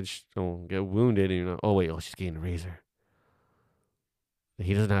get wounded. And you're not, oh, wait. Oh, she's getting a razor.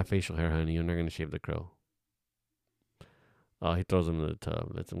 He doesn't have facial hair, honey. You're not going to shave the crow. Oh, he throws him in the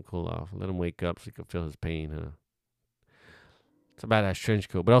tub. Lets him cool off. Let him wake up so he can feel his pain, huh? It's a badass trench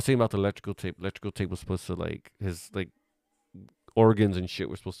coat. But I was thinking about the electrical tape. Electrical tape was supposed to, like, his, like, organs and shit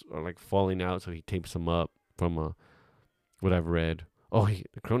were supposed to, are, like, falling out. So he tapes them up from what I've read. Oh,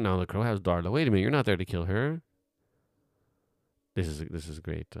 the crow has Darla. Wait a minute. You're not there to kill her. This is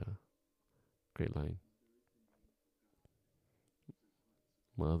great. Great line.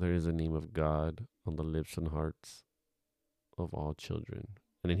 Mother is the name of God on the lips and hearts of all children.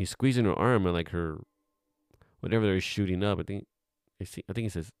 And then he's squeezing her arm and like her, whatever they're shooting up. I think he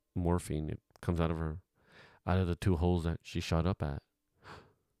says morphine. It comes out of the two holes that she shot up at.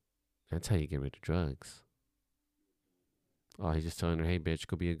 That's how you get rid of drugs. Oh, he's just telling her, hey, bitch,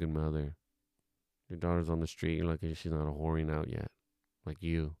 go be a good mother. Your daughter's on the street. You're lucky she's not a whoring out yet. Like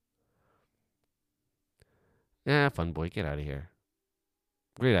you. Yeah, Fun Boy, get out of here.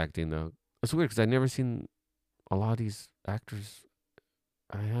 Great acting, though. It's weird because I've never seen a lot of these actors.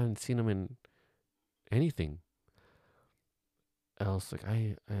 I haven't seen them in anything else. Like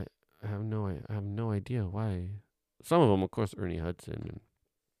I have no idea why. Some of them, of course, Ernie Hudson,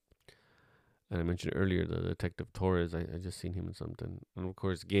 and I mentioned earlier the Detective Torres. I just seen him in something, and of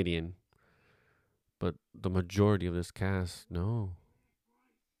course Gideon. But the majority of this cast, no.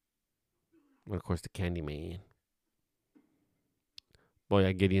 And of course the Candyman. Boy,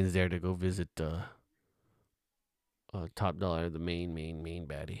 yeah, Gideon's there to go visit Top Dollar, the main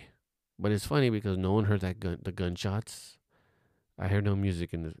baddie. But it's funny because no one heard the gunshots. I heard no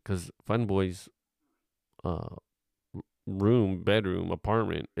music in this because Fun Boy's bedroom,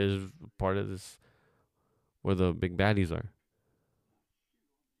 apartment is part of this where the big baddies are,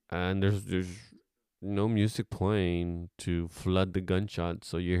 and there's no music playing to flood the gunshots.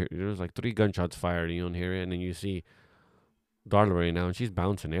 So there's like 3 gunshots fired, and you don't hear it, and then you see Darla right now, and she's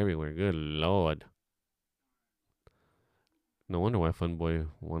bouncing everywhere. Good lord! No wonder why Fun Boy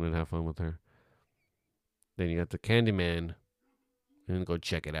wanted to have fun with her. Then you got the Candyman, and go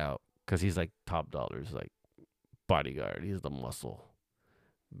check it out because he's like Top Dollar's like bodyguard. He's the muscle,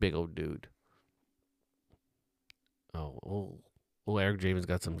 big old dude. Oh! Eric Draven's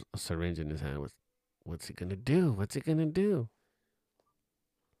got some syringe in his hand. What's he gonna do? What's he gonna do?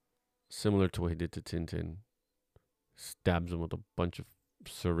 Similar to what he did to Tintin. Stabs him with a bunch of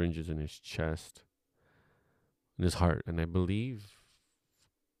syringes in his chest, in his heart, and I believe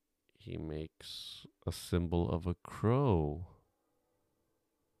he makes a symbol of a crow.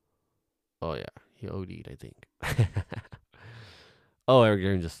 Oh yeah, he OD'd, I think. Oh, Eric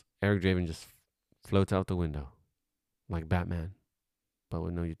Draven just floats out the window like Batman, but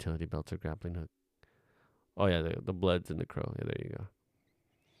with no utility belt or grappling hook. Oh yeah, the blood's in the crow. Yeah, there you go.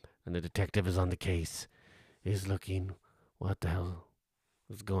 And the detective is on the case. He's looking. What the hell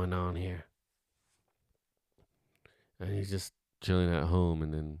is going on here? And he's just chilling at home,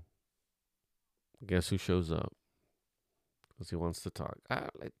 and then guess who shows up? Because he wants to talk.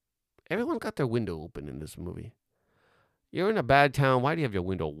 Like, everyone got their window open in this movie. You're in a bad town. Why do you have your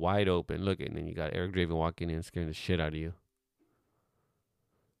window wide open? Look, and then you got Eric Draven walking in, scaring the shit out of you.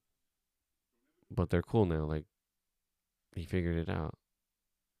 But they're cool now. Like, he figured it out.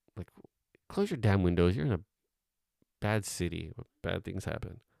 Like, close your damn windows. You're in a bad city where bad things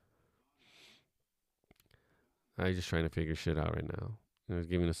happen. I'm just trying to figure shit out right now. He's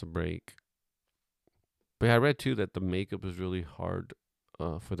giving us a break. But yeah, I read too that the makeup is really hard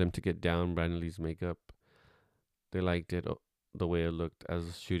for them to get down Brandon Lee's makeup. They liked it the way it looked as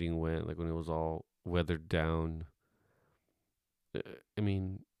the shooting went, like when it was all weathered down. Uh, I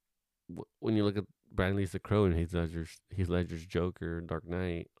mean, when you look at Brandon Lee's The Crow and Heath Ledger's Joker, Dark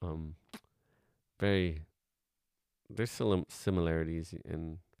Knight, very there's similarities,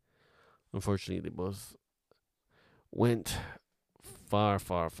 and unfortunately, they both went far,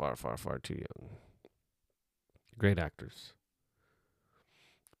 far, far, far, far too young. Great actors.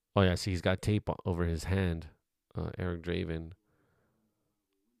 Oh yeah, see, he's got tape over his hand, Eric Draven,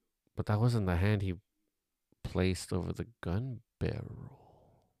 but that wasn't the hand he placed over the gun barrel.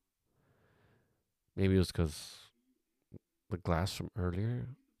 Maybe it was because the glass from earlier.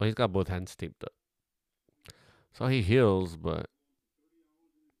 Well, he's got both hands taped up, so he heals, but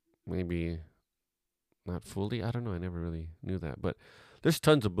maybe not fully. I don't know. I never really knew that, but there's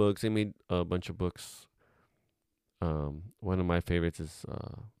tons of books. They made a bunch of books. One of my favorites is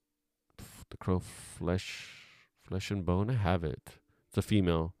The Crow Flesh and Bone. I have it. It's a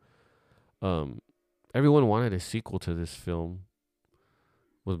female. Um, Everyone wanted a sequel to this film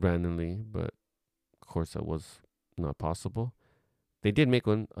with Brandon Lee, but of course that was not possible. They did make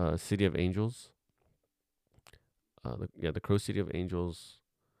one, City of Angels. The Crow City of Angels,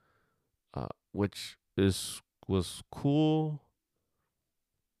 which was cool,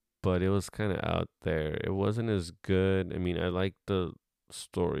 but it was kind of out there. It wasn't as good. I mean, I liked the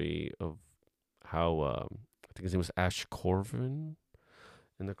story of how I think his name was Ash Corvin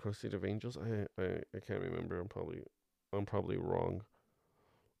in the Crow City of Angels. I can't remember. I'm probably wrong,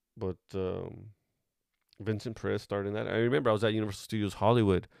 but Vincent Perez starred in that. I remember I was at Universal Studios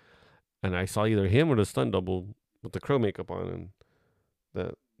Hollywood, and I saw either him or the stunt double with the crow makeup on, and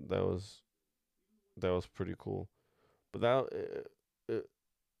that that was that was pretty cool. But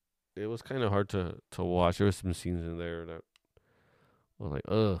it was kind of hard to watch. There was some scenes in there that were like,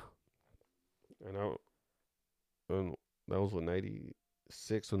 ugh. And and that was what,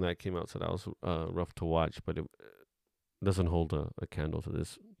 96 when that came out, so that was rough to watch. But it doesn't hold a candle to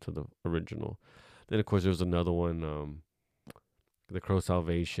the original. Then of course there was another one, The Crow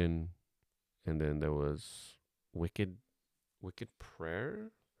Salvation, and then there was Wicked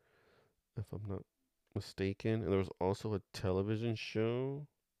Prayer, if I'm not mistaken. And there was also a television show.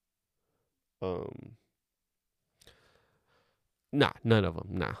 Um, Nah, none of them.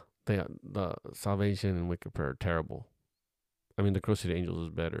 Nah, the Salvation and Wicked Prayer are terrible. I mean, the Crow City Angels is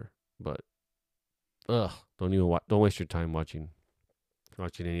better, but don't waste your time watching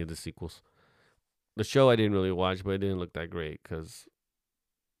any of the sequels. The show I didn't really watch, but it didn't look that great because,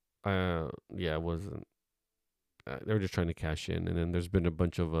 yeah, it wasn't. They were just trying to cash in, and then there's been a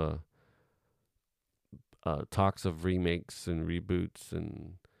bunch of talks of remakes and reboots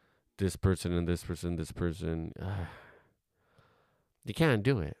and this person and this person, this person. You can't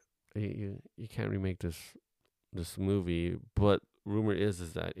do it. You can't remake this movie. But rumor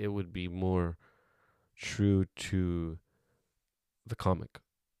is that it would be more true to the comic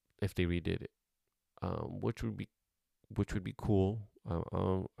if they redid it, which would be cool.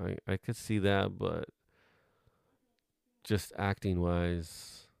 I could see that, but just acting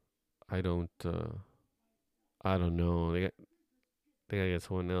wise, I don't I don't know. They gotta get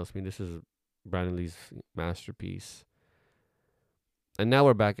someone else. I mean, this is Brandon Lee's masterpiece. And now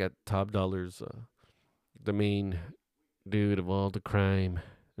we're back at Top Dollar's, the main dude of all the crime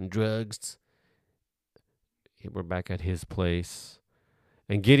and drugs. We're back at his place.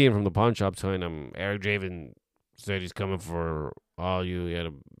 And Gideon from the pawn shop telling him, Eric Draven said he's coming for all you. He had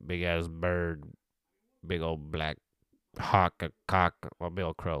a big ass bird, big old black hawk, a cock, or a big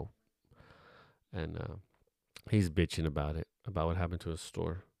old crow. And he's bitching about it, about what happened to his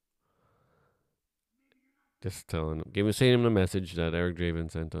store. Just telling him, saying him the message that Eric Draven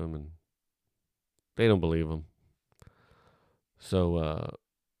sent him, and they don't believe him. So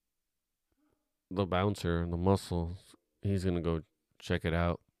the bouncer, the muscle, he's gonna go check it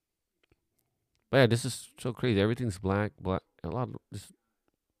out. But yeah, this is so crazy. Everything's black, black. A lot of just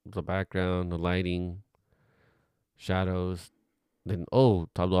the background, the lighting, shadows. Then Top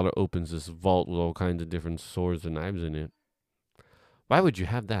Dollar opens this vault with all kinds of different swords and knives in it. Why would you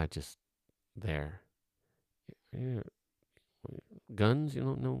have that just there? Yeah. Guns? You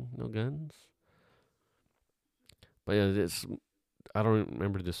don't know no guns? But yeah, this I don't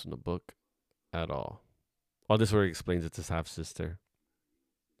remember this in the book at all. Oh, this is where he explains it's his half sister.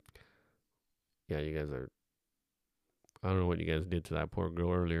 Yeah, you guys are. I don't know what you guys did to that poor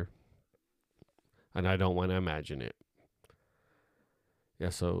girl earlier, and I don't want to imagine it. Yeah,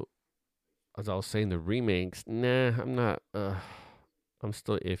 so as I was saying, the remakes. Nah, I'm not. I'm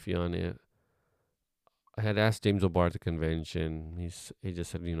still iffy on it. I had asked James O'Barr at the convention. He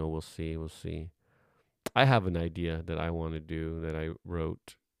just said, we'll see, we'll see. I have an idea that I want to do that I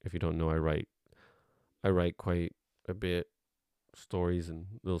wrote. If you don't know, I write quite a bit, stories and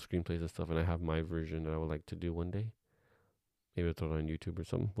little screenplays and stuff, and I have my version that I would like to do one day. Maybe I'll throw it on YouTube or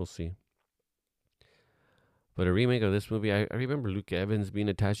something. We'll see. But a remake of this movie, I remember Luke Evans being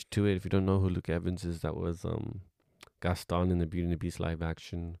attached to it. If you don't know who Luke Evans is, that was Gaston in the Beauty and the Beast live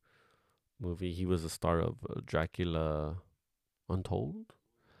action movie. He was the star of Dracula Untold.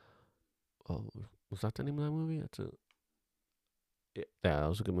 Oh, was that the name of that movie? Yeah, that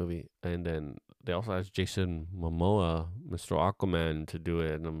was a good movie. And then they also asked Jason Momoa, Mr. Aquaman, to do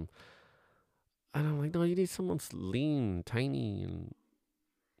it, and I'm like, no, you need someone lean, tiny, and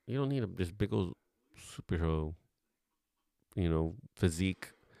you don't need this big old superhero, physique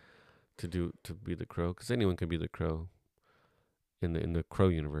to be the Crow, because anyone can be the Crow in the Crow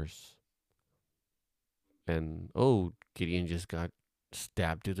universe. And Gideon just got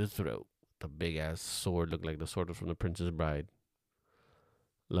stabbed to the throat. The big ass sword looked like the sword from the Princess Bride.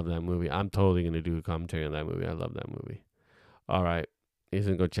 Love that movie. I'm totally gonna do a commentary on that movie. I love that movie. All right, he's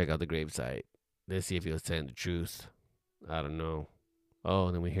gonna go check out the gravesite. Let's see if he'll saying the truth. I don't know. Oh,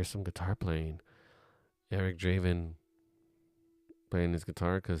 and then we hear some guitar playing. Eric Draven playing his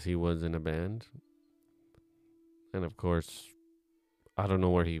guitar because he was in a band. And of course, I don't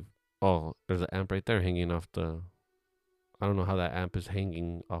know where he. Oh, there's an amp right there hanging off the. I don't know how that amp is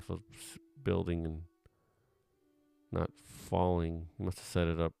hanging off a building and not falling. He must have set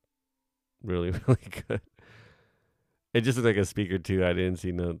it up really, really good. It just looked like a speaker too. I didn't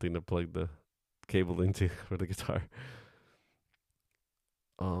see nothing to plug the cable into for the guitar.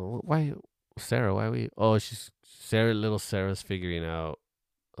 Oh, why Sarah? Why we? Oh, she's Sarah. Little Sarah's figuring out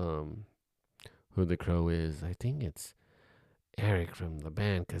who the Crow is. I think it's Eric from the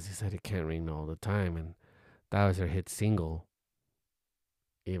band because he said it can't ring all the time, and that was her hit single.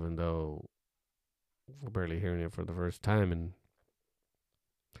 Even though we're barely hearing it for the first time, and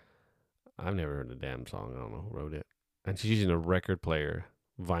I've never heard the damn song. I don't know who wrote it. And she's using a record player,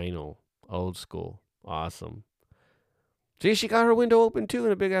 vinyl, old school, awesome. See, she got her window open too,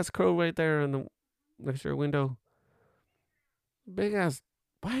 and a big ass crow right there in the next to her window. Big ass.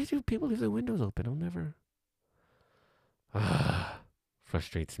 Why do people leave their windows open? I'll never.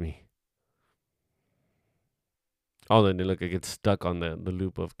 Frustrates me. Oh, then look, I get stuck on the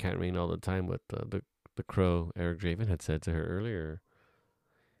loop of "Can't Rain All the Time" with the crow Eric Draven had said to her earlier.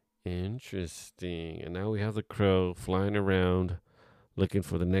 Interesting. And now we have the crow flying around looking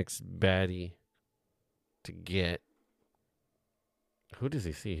for the next baddie to get. Who does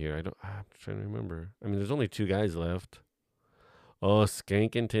he see here? I'm trying to remember. I mean, there's only two guys left. Oh,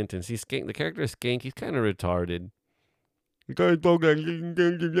 Skank and Tintin. See, Skank, the character is Skank. He's kind of retarded. I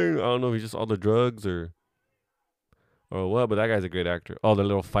don't know if he's just all the drugs or what, but that guy's a great actor. Oh, the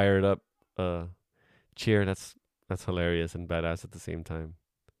little fired up cheer. That's hilarious and badass at the same time.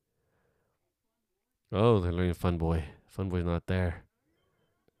 Oh, they're learning Fun Boy. Fun Boy's not there.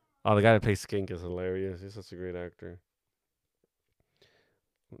 Oh, the guy that plays Skink is hilarious. He's such a great actor.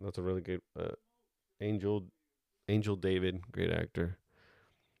 That's a really good Angel David, great actor.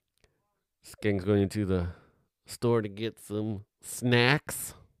 Skink's going into the store to get some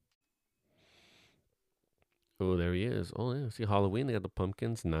snacks. Oh, there he is. Oh, yeah. See, Halloween, they got the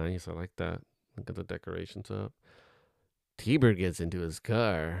pumpkins. Nice. I like that. Look at the decorations up. T-Bird gets into his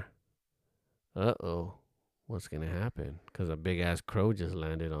car. Uh-oh. What's going to happen? Because a big-ass crow just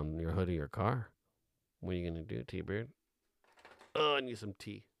landed on your hood of your car. What are you going to do, T-Bird? Oh, I need some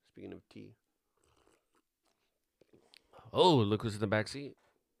tea. Speaking of tea. Oh, look who's in the back seat.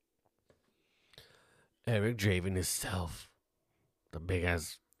 Eric Draven himself. The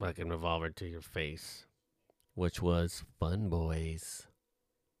big-ass fucking revolver to your face. which was Fun Boys.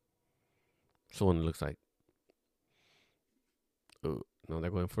 Someone looks like, oh, no, they're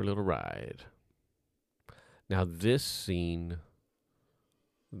going for a little ride. Now, this scene,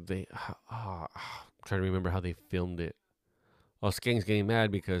 I'm trying to remember how they filmed it. Oh, Skank's getting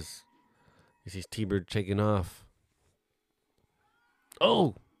mad because he sees T-Bird taking off.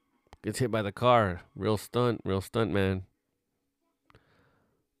 Oh, gets hit by the car. Real stunt, man.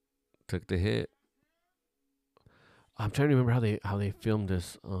 Took the hit. I'm trying to remember how they filmed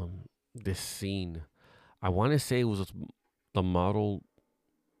this scene. I want to say it was the model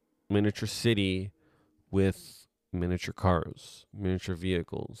miniature city with miniature cars, miniature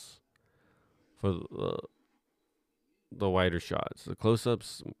vehicles for the wider shots. The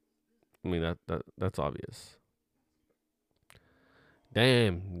close-ups, I mean that's obvious.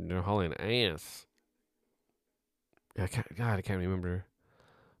 Damn, they're hauling ass. I can't remember.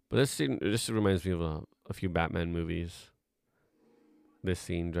 But this reminds me of a few Batman movies. This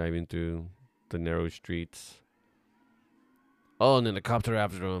scene driving through the narrow streets. Oh, and then the cops are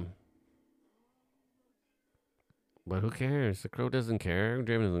after him. But who cares? The Crow doesn't care.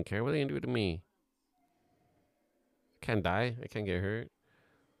 Draven doesn't care. What are they gonna do to me? I can't die. I can't get hurt.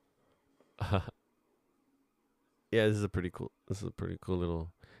 Yeah, this is a pretty cool. This is a pretty cool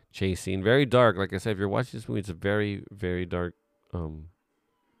little chase scene. Very dark. Like I said, if you're watching this movie, it's a very, very dark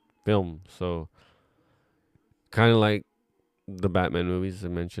film. So kind of like the Batman movies I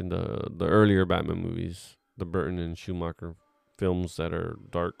mentioned, the earlier Batman movies, the Burton and Schumacher films that are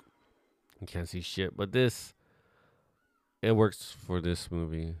dark. You can't see shit. But this, it works for this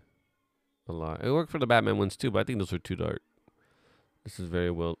movie a lot. It worked for the Batman ones too, but I think those were too dark. This is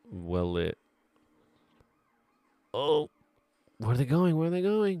very well lit. Oh, where are they going? Where are they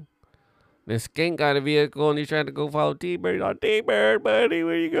going? This Skank got a vehicle and he's trying to go follow T-Bird. On T-Bird, buddy,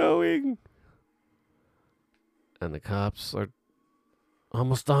 where you going? And the cops are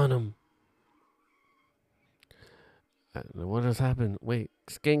almost on him. What has happened? Wait,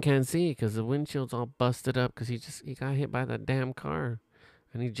 Skank can't see because the windshield's all busted up because he got hit by that damn car.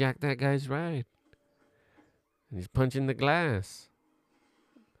 And he jacked that guy's ride. And he's punching the glass.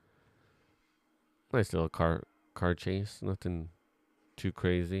 Nice little car chase. Nothing too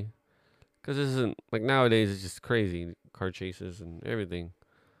crazy. Because this isn't, like nowadays, it's just crazy. Car chases and everything.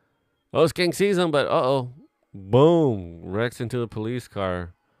 Oh, Skank sees him, but uh-oh. Boom. Wrecks into the police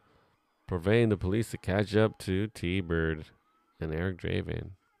car. Preventing the police to catch up to T-Bird and Eric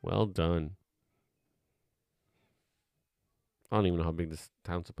Draven. Well done. I don't even know how big this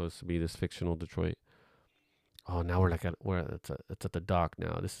town's supposed to be, this fictional Detroit. Oh, now it's at the dock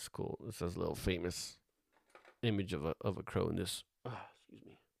now. This is cool. This has a little famous image of a crow in this. Excuse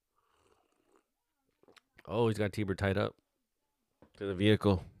me. Oh, he's got T-Bird tied up to the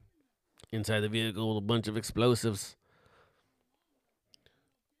vehicle. Inside the vehicle with a bunch of explosives.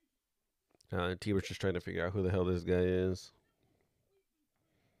 T-Bird's just trying to figure out who the hell this guy is.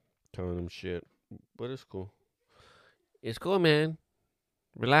 Telling him shit. But it's cool. It's cool, man.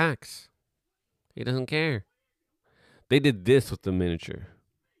 Relax. He doesn't care. They did this with the miniature.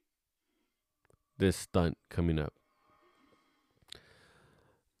 This stunt coming up.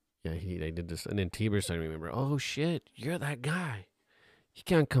 Yeah, they did this. And then T-Bird started to remember, oh shit, you're that guy. You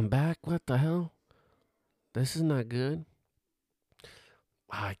can't come back. What the hell? This is not good.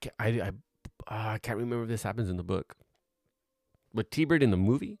 I can't remember if this happens in the book. But T-Bird in the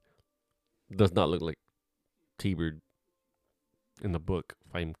movie does not look like T-Bird in the book,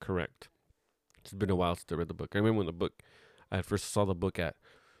 if I'm correct. It's been a while since I read the book. I remember when I first saw the book at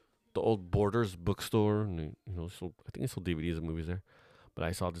the old Borders bookstore. And, I think they sold DVDs and movies there. But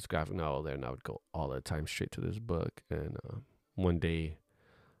I saw this graphic novel there, and I would go all the time straight to this book. And one day,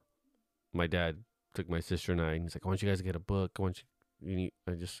 my dad took my sister and I, and he's like, I want you guys to get a book. Any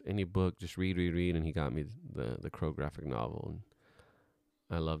book, just read. And he got me the Crow graphic novel, and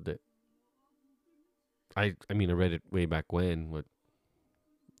I loved it. I read it way back when,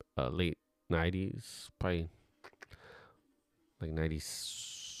 late 90s, probably like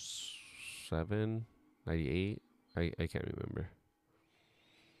 97, 98. I can't remember.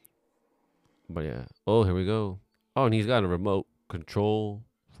 But yeah. Oh, here we go. Oh, and he's got a remote control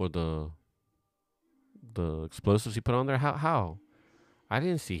for the explosives he put on there. How? I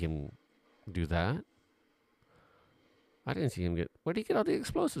didn't see him do that. I didn't see him where did he get all the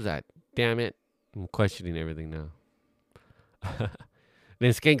explosives at? Damn it. I'm questioning everything now.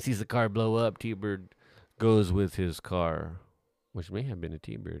 Then Skank sees the car blow up. T-Bird goes with his car, which may have been a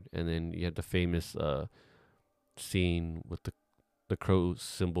T-Bird. And then you have the famous scene with the crow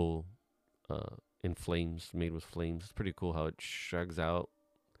symbol in flames, made with flames. It's pretty cool how it shrugs out.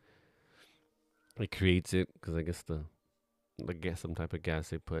 He creates it because I guess the gas, some type of gas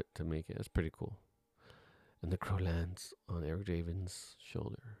they put to make it. It's pretty cool. And the crow lands on Eric Draven's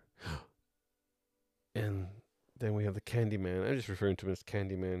shoulder. And then we have the Candyman. I'm just referring to him as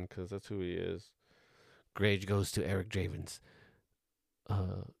Candyman because that's who he is. Grage goes to Eric Draven's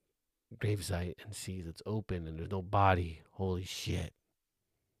uh, gravesite and sees it's open and there's no body. Holy shit.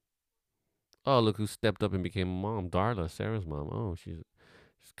 Oh, look who stepped up and became a mom. Darla, Sarah's mom. Oh, she's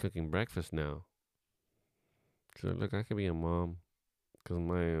cooking breakfast now. So look, I could be a mom because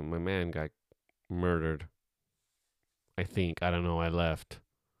my man got murdered. I think. I don't know. I left.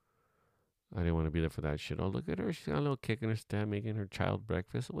 I didn't want to be there for that shit. Oh, look at her. She's got a little kick in her step making her child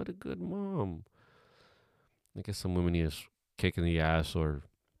breakfast. What a good mom. I guess some women need a kick in the ass or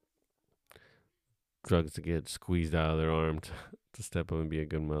drugs to get squeezed out of their arm to step up and be a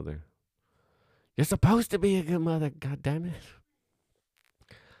good mother. You're supposed to be a good mother. God damn it.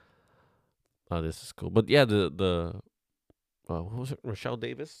 Oh, this is cool. But yeah, the what was it? Rochelle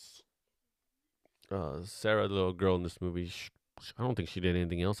Davis? Sarah, the little girl in this movie. I don't think she did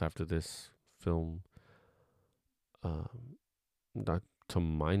anything else after this film. Not to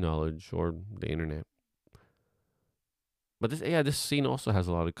my knowledge or the internet. But this scene also has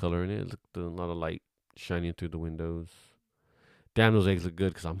a lot of color in it. Look, a lot of light shining through the windows. Damn, those eggs look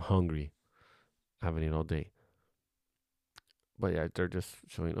good because I'm hungry. I haven't eaten all day. But yeah, they're just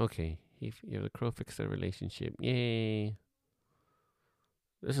showing, okay, the crow fixed their relationship. Yay.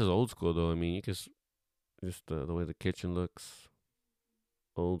 This is old school though. I mean, you just the way the kitchen looks,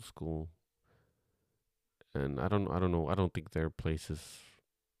 old school. And I don't know. I don't think their place is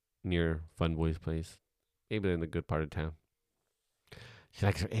near Fun Boy's place. Maybe they're in the good part of town. She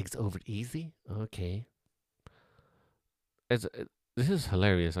likes her eggs over easy. Okay. This is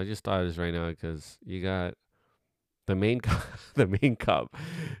hilarious. I just thought of this right now because you got the main the main cop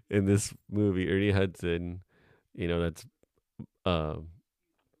in this movie, Ernie Hudson. You know that's uh,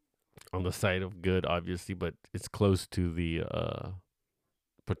 on the side of good, obviously, but it's close to the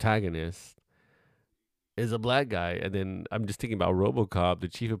protagonist. Is a black guy, and then I'm just thinking about RoboCop, the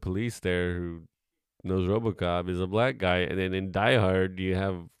chief of police there who knows RoboCop is a black guy, and then in Die Hard you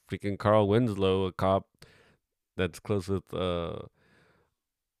have freaking Carl Winslow, a cop that's close with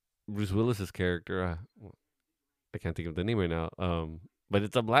Bruce Willis's character. I can't think of the name right now. But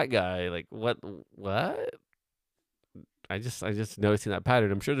it's a black guy. Like what? What? I just noticing that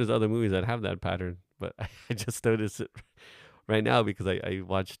pattern. I'm sure there's other movies that have that pattern, but I just noticed it right now because I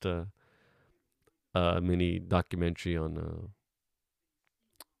watched a mini documentary on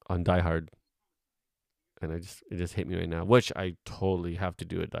Die Hard, and it just hit me right now. Which I totally have to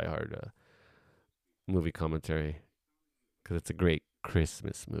do a Die Hard movie commentary because it's a great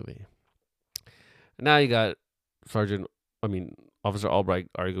Christmas movie. And now you got Sergeant, I mean Officer Albright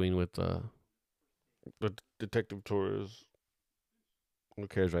arguing with the Detective Torres. Who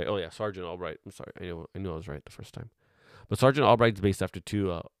cares, right? Oh yeah, Sergeant Albright. I'm sorry, I knew I was right the first time. But Sergeant Albright's based after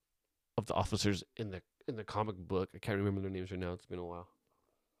two of the officers in the comic book. I can't remember their names right now. It's been a while.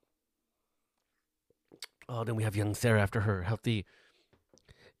 Oh, then we have young Sarah after her healthy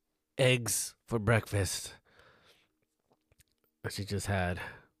eggs for breakfast that she just had.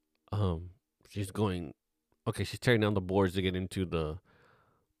 She's going. Okay, she's tearing down the boards to get into the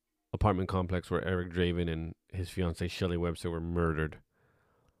apartment complex where Eric Draven and his fiancee Shelley Webster were murdered.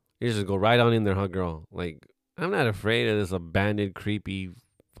 You just go right on in there, huh, girl? Like, I'm not afraid of this abandoned, creepy,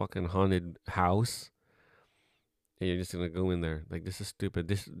 fucking haunted house. And you're just gonna go in there. Like, this is stupid.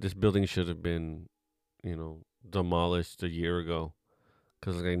 This building should have been, demolished a year ago.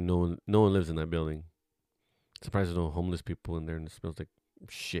 Cause like no one lives in that building. Surprised there's no homeless people in there, and it smells like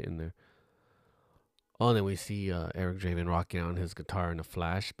shit in there. Oh, and then we see Eric Draven rocking on his guitar in a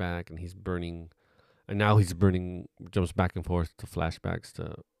flashback, and he's burning, and now he's burning. Jumps back and forth to flashbacks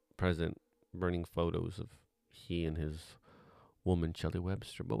to present, burning photos of he and his woman Shelley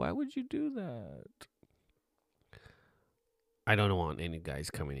Webster. But why would you do that? I don't want any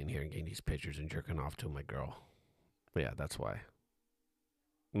guys coming in here and getting these pictures and jerking off to my girl. But yeah, that's why.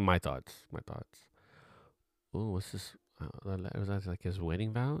 My thoughts. Oh, what's this? Was that like his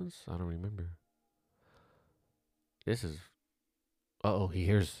wedding vows? I don't remember. This is. Oh, he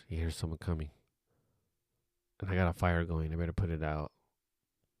hears someone coming, and I got a fire going. I better put it out.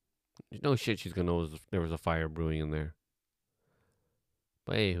 No shit, she's gonna know there was a fire brewing in there.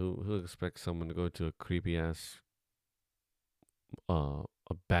 But hey, who expects someone to go to a creepy ass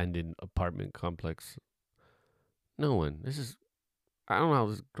abandoned apartment complex? No one. This is. I don't know how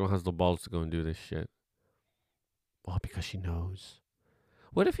this girl has the balls to go and do this shit. Well, because she knows.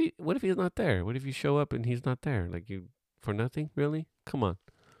 What if he's not there? What if you show up and he's not there? Like you for nothing? Really? Come on.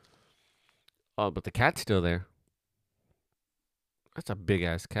 Oh, but the cat's still there. That's a big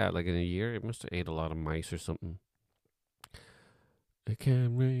ass cat. Like in a year, it must have ate a lot of mice or something. It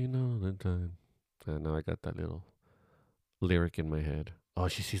can rain all the time. And now I got that little lyric in my head. Oh,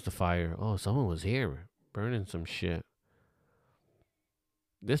 she sees the fire. Oh, someone was here burning some shit.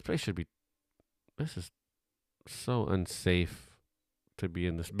 This place should be. This is so unsafe to be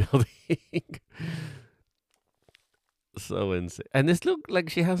in this building. So insane. And this look like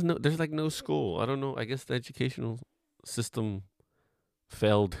she has no. There's like no school. I don't know. I guess the educational system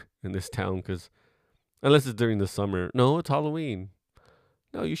failed in this town because unless it's during the summer. No, it's Halloween.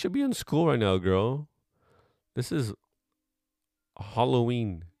 No, you should be in school right now, girl. This is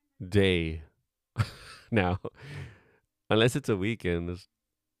Halloween day now. Unless it's a weekend,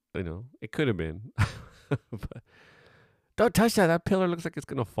 it could have been. But don't touch that. That pillar looks like it's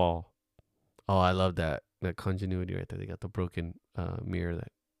gonna fall. Oh, I love that continuity right there. They got the broken mirror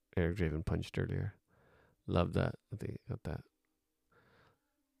that Eric Draven punched earlier. Love that. They got that.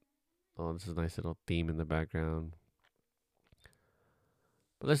 Oh, this is a nice little theme in the background.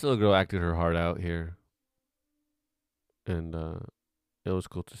 But this little girl acted her heart out here, and it was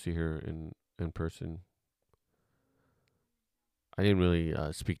cool to see her in person. I didn't really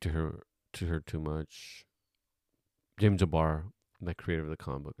speak to her too much. James Jabbar, the creator of the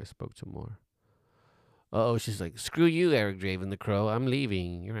comic book, I spoke to more. Oh, she's like, screw you, Eric Draven the Crow. I'm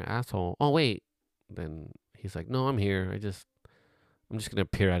leaving. You're an asshole. Oh wait. Then he's like, no, I'm here. I'm just gonna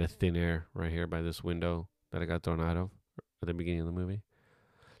appear out of thin air right here by this window that I got thrown out of at the beginning of the movie.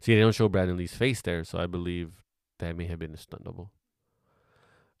 See, they don't show Brandon Lee's face there, so I believe that may have been a stunt double.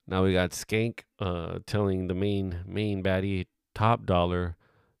 Now we got Skank telling the main baddie, Top Dollar,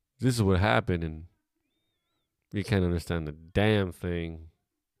 this is what happened, and you can't understand the damn thing.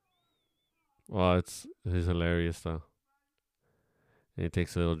 Well, it's hilarious though. And he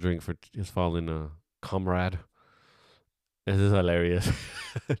takes a little drink for his fallen comrade. This is hilarious.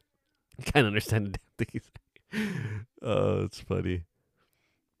 You can't understand the damn thing. Oh, it's funny.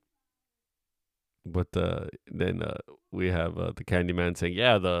 But then we have the Candyman saying,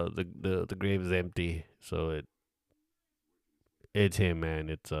 "Yeah, the grave is empty, so it's him, man.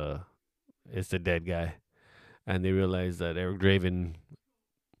 It's the dead guy." And they realize that Eric Draven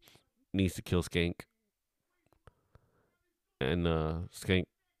needs to kill Skank, and Skank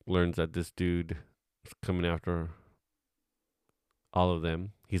learns that this dude is coming after all of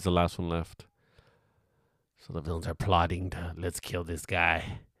them. He's the last one left. So the villains are plotting to let's kill this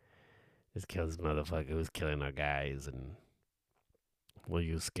guy. Let's kill this motherfucker who's killing our guys, and we'll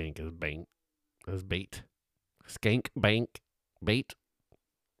use Skank as bait. Skank bank bait.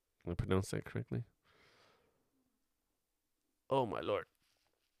 Did I pronounce that correctly? Oh my lord.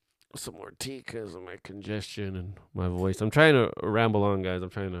 Some more tea because of my congestion and my voice. I'm trying to ramble on, guys. I'm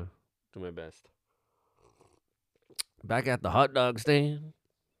trying to do my best. Back at the hot dog stand.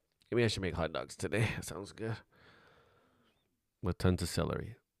 Maybe I should make hot dogs today. That sounds good. With tons of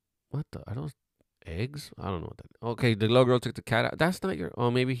celery. What the? Are those eggs? I don't know what that. Okay, the little girl took the cat out. That's not your. Oh,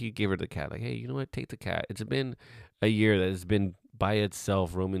 maybe he gave her the cat. Like, hey, you know what? Take the cat. It's been a year that it's been by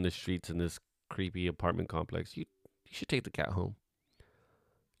itself roaming the streets in this creepy apartment complex. You should take the cat home.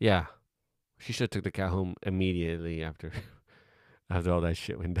 Yeah, she should have took the cat home immediately after all that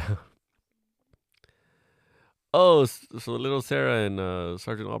shit went down. Oh, so little Sarah and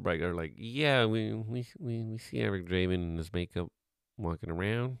Sergeant Albright are like, yeah, we see Eric Draven in his makeup walking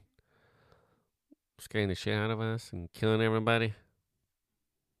around, scaring the shit out of us and killing everybody.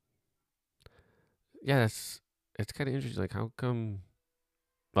 Yeah, it's kind of interesting. Like, how come?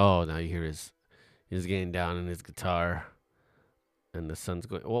 Oh, now you hear he's getting down on his guitar, and the sun's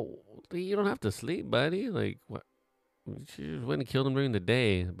going. Well, you don't have to sleep, buddy. Like, what? She just went and killed him during the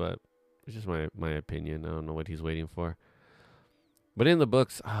day, but it's just my opinion. I don't know what he's waiting for. But in the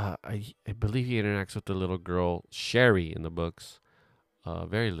books, I believe he interacts with the little girl Sherry in the books.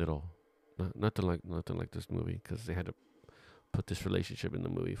 Very little, nothing like this movie because they had to put this relationship in the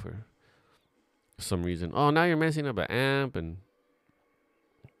movie for some reason. Oh, now you're messing up an amp and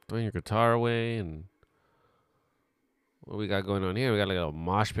throwing your guitar away, and what we got going on here? We got like a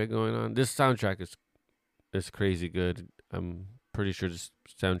mosh pit going on. This soundtrack is crazy good. I'm pretty sure this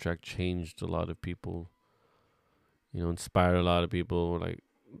soundtrack changed a lot of people. You know, inspired a lot of people. Like,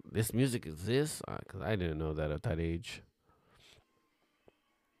 this music exists? Because I didn't know that at that age.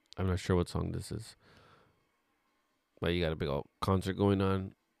 I'm not sure what song this is. But you got a big old concert going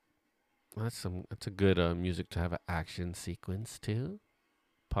on. That's a good music to have an action sequence too.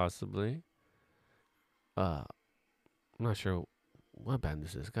 Possibly. I'm not sure what band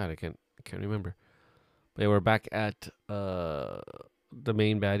this is. God, I can't remember. But yeah, we're back at the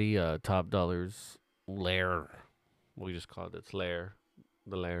main baddie, Top Dollar's lair. We just called it its lair,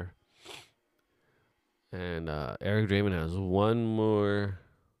 the lair. And Eric Draven has one more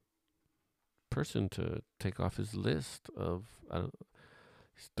person to take off his list of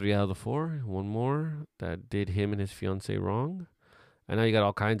three out of the four. One more that did him and his fiance wrong. And now you got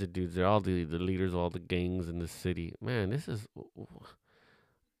all kinds of dudes. They're all the leaders of all the gangs in the city. Man, this is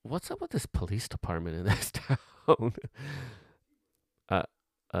what's up with this police department in this town? I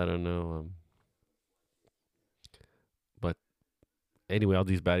I don't know. But anyway, all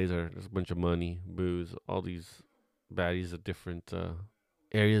these baddies are just a bunch of money, booze, all these baddies of different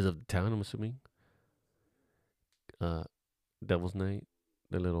areas of the town. I'm assuming. Uh, Devil's Night,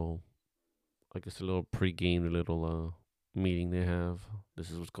 the little, I guess, a little pregame, the little meeting they have. This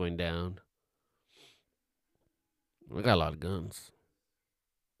is what's going down. We got a lot of guns,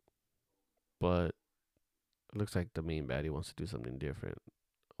 but it looks like the main baddie wants to do something different.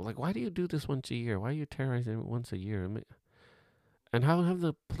 Like, why do you do this once a year? Why are you terrorizing it once a year? I mean, and how have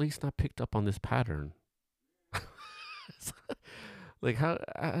the police not picked up on this pattern? Like, how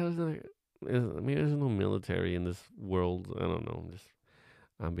is there, I mean, there's no military in this world. I don't know.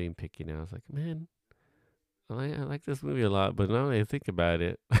 I'm being picky now. It's like, man, I like this movie a lot, but now that I think about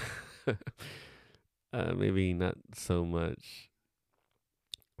it, maybe not so much.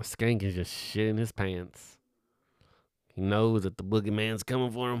 Skank is just shitting his pants. He knows that the boogeyman's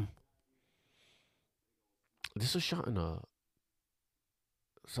coming for him. This was shot in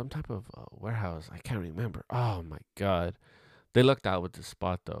some type of warehouse. I can't remember. Oh my god, they lucked out with this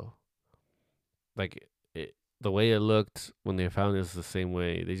spot though. Like the way it looked when they found it is the same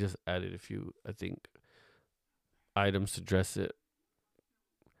way. They just added a few, I think, items to dress it.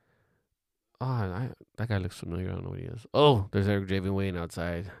 Oh, that guy looks familiar. I don't know what he is. Oh, there's Eric Draven waiting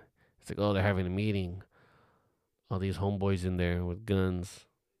outside. It's like, oh, they're having a meeting. All these homeboys in there with guns.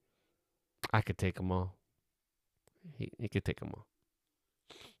 I could take them all. He could take them all.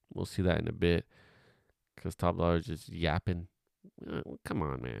 We'll see that in a bit. Because Top Dollar is just yapping. Come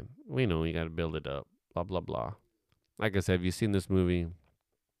on, man. We know you got to build it up. Blah, blah, blah. Like I said, have you seen this movie?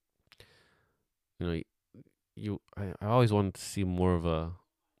 You know, I always wanted to see more of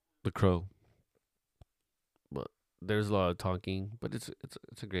The Crow. But there's a lot of talking. But it's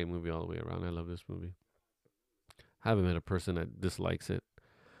a great movie all the way around. I love this movie. I haven't met a person that dislikes it.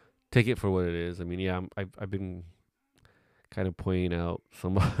 Take it for what it is. I mean, yeah, I've been kind of pointing out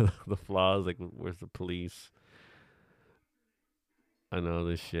some of the flaws, like where's the police and all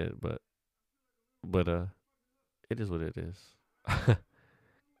this shit, but it is what it is.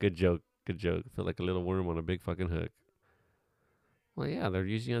 Good joke, good joke. Feel like a little worm on a big fucking hook. Well, yeah, they're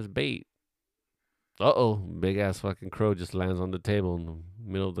using it as bait. Uh-oh, big ass fucking crow just lands on the table in the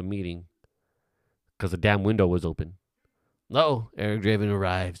middle of the meeting because the damn window was open. No, Eric Draven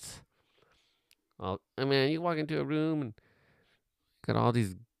arrives. Oh, I mean, you walk into a room and got all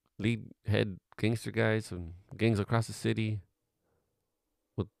these lead head gangster guys from gangs across the city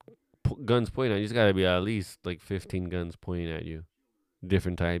with guns pointing at you. There's got to be at least like 15 guns pointing at you,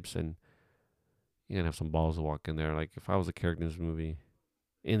 different types, and you gotta have some balls to walk in there. Like if I was a character in this movie,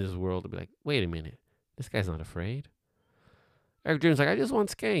 in this world, I'd be like, wait a minute, this guy's not afraid. Eric Dream's like, I just want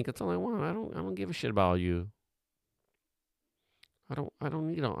skank. That's all I want. I don't give a shit about you. I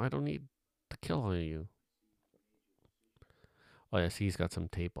don't need to kill all of you. Oh yeah, see, he's got some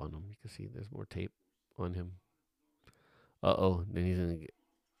tape on him. You can see there's more tape on him. Uh-oh, then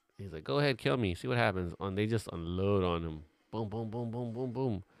he's like, go ahead, kill me. See what happens. They just unload on him. Boom, boom, boom, boom, boom,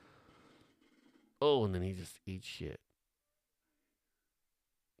 boom. Oh, and then he just eats shit.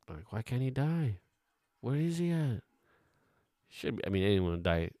 Like, why can't he die? Where is he at? Should be. I mean, anyone would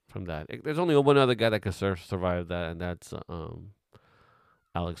die from that. There's only one other guy that could survive that, and that's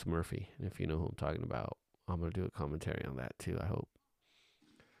Alex Murphy. And if you know who I'm talking about, I'm gonna do a commentary on that too. I hope.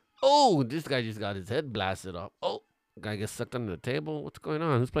 Oh, this guy just got his head blasted off. Oh, guy gets sucked under the table. What's going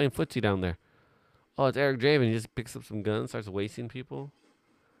on? Who's playing footsie down there? Oh, it's Eric Draven. He just picks up some guns, starts wasting people.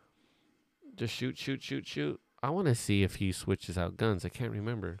 Just shoot, shoot, shoot, shoot. I want to see if he switches out guns. I can't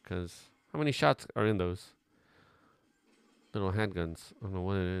remember because how many shots are in those little handguns? I don't know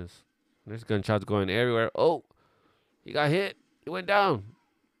what it is. There's gunshots going everywhere. Oh, he got hit. He went down.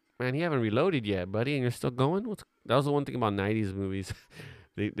 Man, he haven't reloaded yet, buddy, and you're still going? That was the one thing about 90s movies.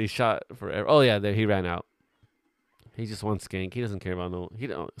 they shot forever. Oh, yeah, there he ran out. He just wants skank. He doesn't care about no. He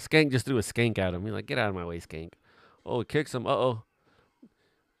don't. Skank just threw a skank at him. He's like, get out of my way, skank. Oh, he kicks him. Uh-oh.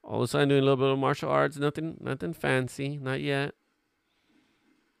 All of a sudden doing a little bit of martial arts. Nothing fancy. Not yet.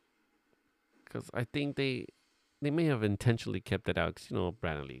 Because I think they may have intentionally kept it out. Because,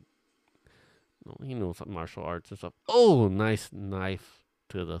 Bradley No, he knows some martial arts and stuff. Oh, nice knife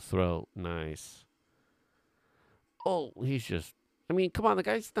to the throat. Nice. Oh, he's just. I mean, come on, the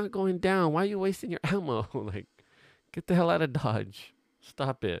guy's not going down. Why are you wasting your ammo? Like, get the hell out of Dodge.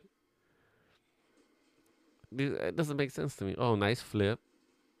 Stop it. Dude, it doesn't make sense to me. Oh, nice flip.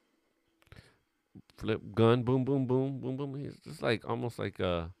 Flip gun. Boom, boom, boom, boom, boom. He's just like almost like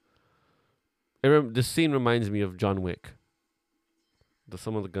this scene reminds me of John Wick.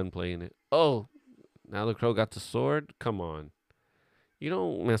 Some of the gunplay in it. Oh, now the crow got the sword. Come on. You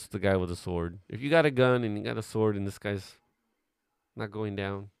don't mess with the guy with a sword. If you got a gun and you got a sword and this guy's not going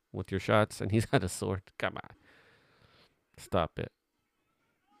down with your shots and he's got a sword, come on. Stop it.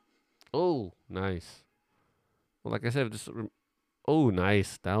 Oh, nice. Well, like I said, oh,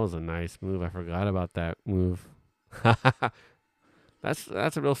 nice. That was a nice move. I forgot about that move. That's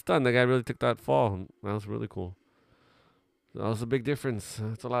a real stun. The guy really took that fall. That was really cool. That was a big difference.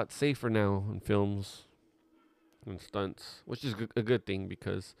 It's a lot safer now in films and stunts, which is a good thing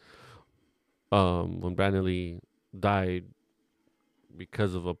because when Brandon Lee died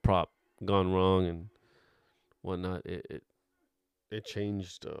because of a prop gone wrong and whatnot, it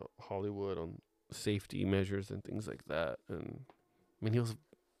changed Hollywood on safety measures and things like that. And I mean, he was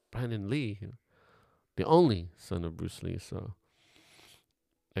Brandon Lee, the only son of Bruce Lee. So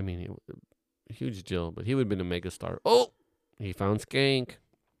I mean, a huge deal. But he would have been a megastar. Oh, he found Skank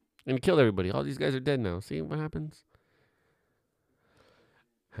and he killed everybody. All these guys are dead now. See what happens?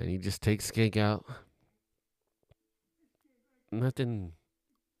 And he just takes Skank out. Nothing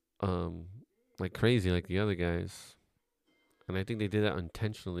like crazy like the other guys. And I think they did that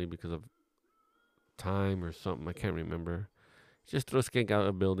intentionally because of time or something. I can't remember. Just throw Skank out of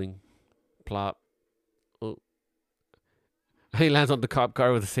a building. Plop. Oh. He lands on the cop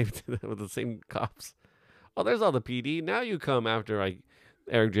car with the same with the same cops. Oh, there's all the PD. Now you come after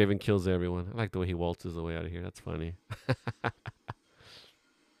Eric Draven kills everyone. I like the way he waltzes the way out of here. That's funny.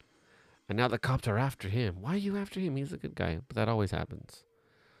 And now the cops are after him. Why are you after him? He's a good guy. But that always happens.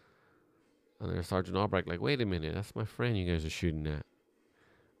 And there's Sergeant Albright like, wait a minute. That's my friend you guys are shooting at.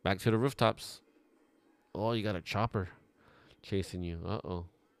 Back to the rooftops. Oh, you got a chopper chasing you. Uh-oh.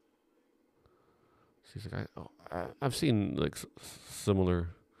 She's like, I've seen like similar.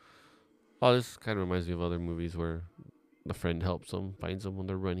 Oh, this kind of reminds me of other movies where the friend helps them, finds them when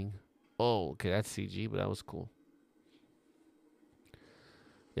they're running. Oh, okay, that's CG, but that was cool.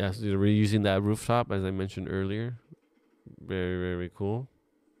 Yeah, so they're reusing that rooftop as I mentioned earlier. Very, very cool.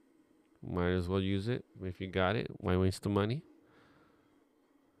 Might as well use it if you got it. Why waste the money?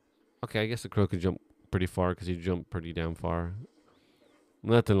 Okay, I guess the crow could jump pretty far because he jumped pretty damn far.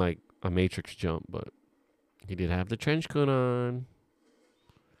 Nothing like a Matrix jump, but he did have the trench coat on.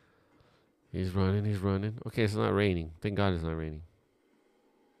 He's running, he's running. Okay, it's not raining. Thank God it's not raining.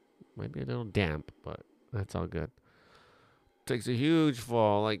 Might be a little damp, but that's all good. Takes a huge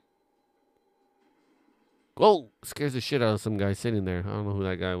fall, like, oh, scares the shit out of some guy sitting there. I don't know who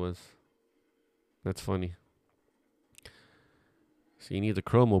that guy was. That's funny. So you need the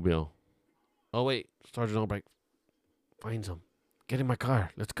Crowmobile. Oh wait, Sergeant Albright finds him. Get in my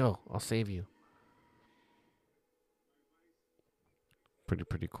car. Let's go. I'll save you.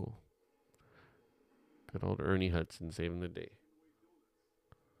 Pretty cool. Good old Ernie Hudson saving the day.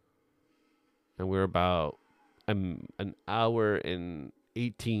 And we're about an hour and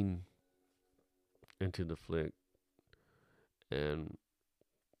 18 into the flick. And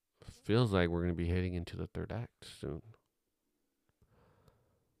feels like we're going to be heading into the third act soon.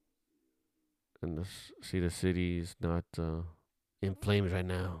 And see the city's not in flames right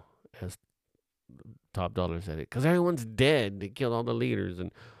now, as Top Dollar said it. Because everyone's dead. They killed all the leaders.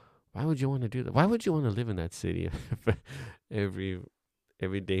 And why would you want to do that? Why would you want to live in that city every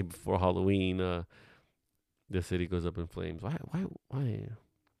day before Halloween? The city goes up in flames. Why?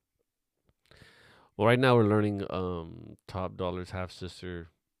 Well, right now we're learning Top Dollar's half sister,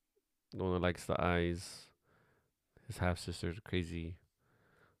 the one that likes the eyes. His half sister, crazy.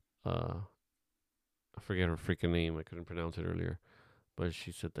 I forget her freaking name. I couldn't pronounce it earlier, but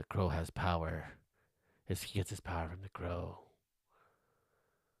she said the crow has power. He gets his power from the crow.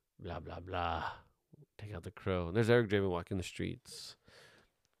 Blah blah blah. Take out the crow. And there's Eric Draven walking the streets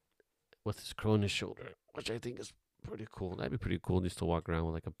with his crow on his shoulder, which I think is pretty cool. That'd be pretty cool just to walk around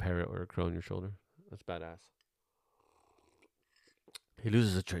with like a parrot or a crow on your shoulder. That's badass. He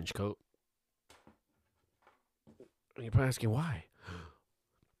loses a trench coat. And you're probably asking why.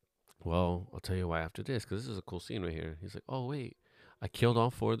 Well, I'll tell you why after this, because this is a cool scene right here. He's like, oh, wait. I killed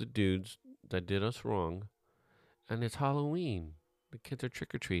all 4 of the dudes that did us wrong, and it's Halloween. The kids are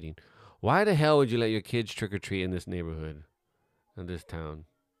trick-or-treating. Why the hell would you let your kids trick-or-treat in this neighborhood, in this town?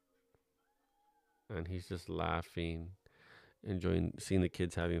 and he's just laughing, enjoying seeing the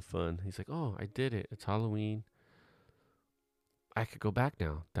kids having fun. He's like, "Oh, I did it. It's Halloween. I could go back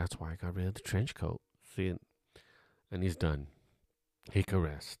now. That's why I got rid of the trench coat." See, and he's done. He can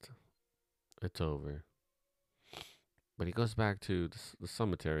rest. It's over. But he goes back to the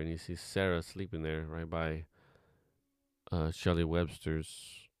cemetery and he sees Sarah sleeping there right by Shelley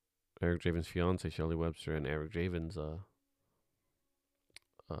Webster's, Eric Draven's fiance, Shelley Webster, and Eric Draven's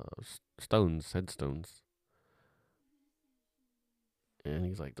headstones. And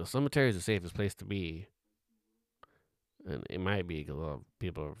he's like, the cemetery is the safest place to be. And it might be because a lot of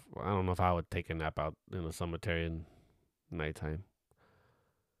people I don't know if I would take a nap out in the cemetery in nighttime.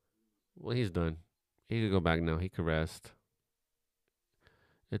 Well, he's done. He could go back now. He could rest.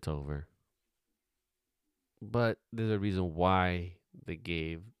 It's over. But there's a reason why they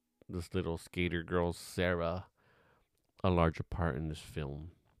gave this little skater girl, Sarah, a larger part in this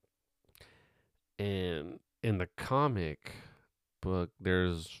film. And in the comic book,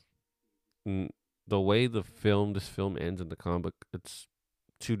 there's the way this film ends in the comic book, it's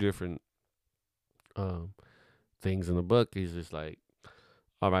two different things in the book. He's just like,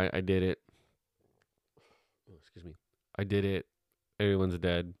 all right, I did it. Oh, excuse me. I did it. Everyone's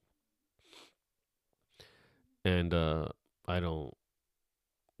dead. And I don't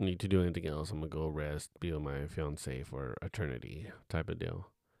need to do anything else. I'm going to go rest, be with my fiance for eternity type of deal.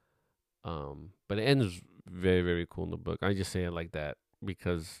 But it ends very, very cool in the book. I just say it like that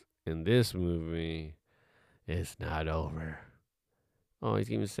because in this movie, it's not over. Oh, he's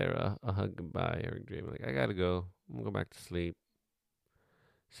giving Sarah a hug goodbye, Eric Draven. Like, I gotta go. I'm gonna go back to sleep.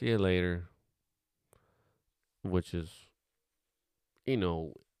 See you later. Which is,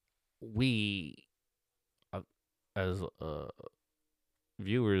 we, as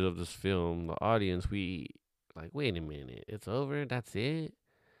viewers of this film, the audience, we like, wait a minute, it's over? That's it?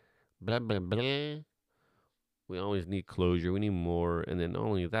 Blah, blah, blah. We always need closure. We need more. And then not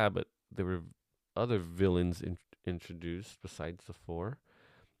only that, but there were other villains introduced besides the four.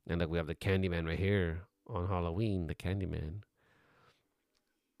 And like we have the Candyman right here on Halloween. The Candyman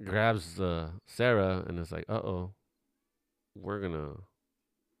grabs Sarah and is like, "Uh-oh, we're gonna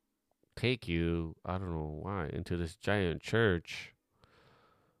take you. I don't know why into this giant church."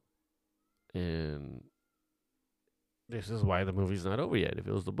 And this is why the movie's not over yet. If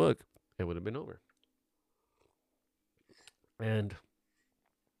it was the book, it would have been over. And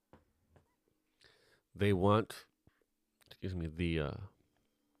they want, excuse me, the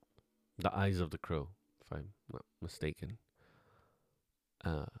eyes of the crow, if I'm not mistaken.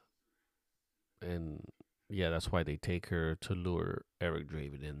 And yeah, that's why they take her to lure Eric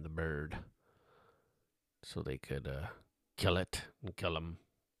Draven and the bird, so they could kill it and kill him.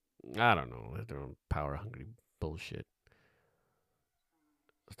 I don't know, they're power hungry bullshit.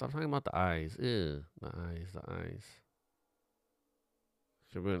 Stop talking about the eyes. Ew, the eyes, the eyes.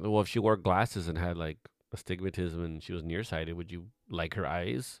 Well, if she wore glasses and had like astigmatism and she was nearsighted, would you like her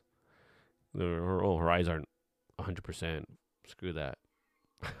eyes? Her eyes aren't 100%. Screw that.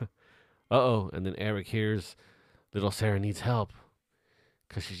 Uh-oh. And then Eric hears little Sarah needs help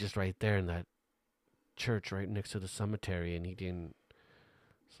because she's just right there in that church right next to the cemetery, and he didn't.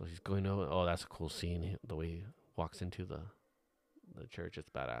 So he's going over. Oh, that's a cool scene. The way he walks into the church, it's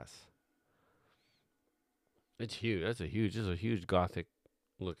badass. It's huge. It's a huge gothic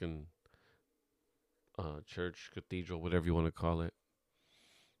looking church, cathedral, whatever you want to call it.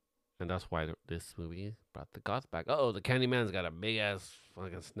 And that's why this movie brought the goth back. Oh, the Candyman's got a big ass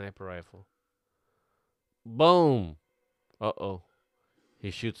fucking sniper rifle. Boom. Uh-oh. He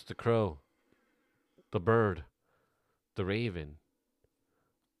shoots the crow, the bird, the raven.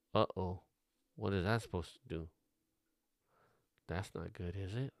 Uh-oh. What is that supposed to do? That's not good,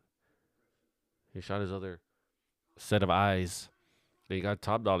 is it? He shot his other set of eyes. He got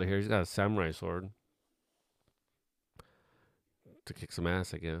Top Dollar here. He's got a samurai sword to kick some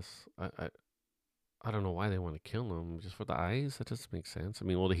ass, I guess. I don't know why they want to kill him. Just for the eyes? That doesn't make sense. I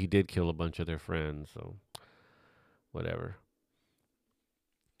mean, well, he did kill a bunch of their friends, so whatever.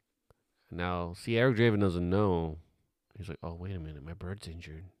 Now, see, Eric Draven doesn't know. He's like, oh, wait a minute. My bird's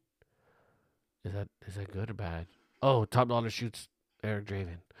injured. Is that good or bad? Oh, Top Dollar shoots Eric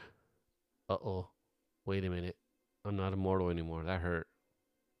Draven. Uh-oh. Wait a minute. I'm not immortal anymore. That hurt.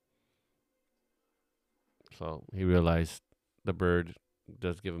 So he realized the bird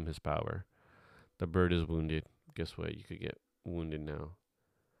does give him his power. The bird is wounded. Guess what? You could get wounded now.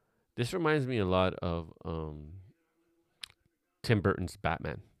 This reminds me a lot of Tim Burton's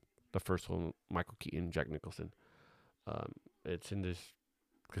Batman. The first one, Michael Keaton, Jack Nicholson. It's in this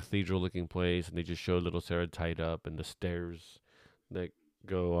cathedral-looking place, and they just show little Sarah tied up, and the stairs that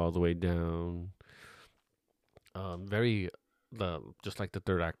go all the way down. Very the just like the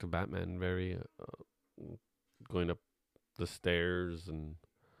third act of Batman. Very going up the stairs and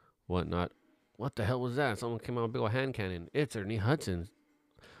whatnot. What the hell was that? Someone came out with a big old hand cannon. It's Ernie Hudson,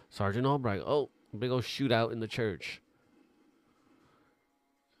 Sergeant Albright. Oh, big old shootout in the church.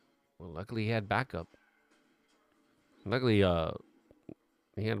 Well, luckily he had backup. Luckily,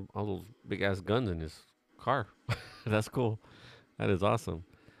 he had all those big ass guns in his car. That's cool. That is awesome.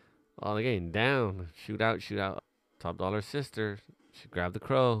 Oh, they're getting down. Shoot out, shoot out. Top dollar sister. She grabbed the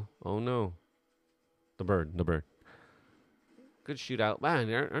crow. Oh no. The bird, the bird. Good shootout. Man,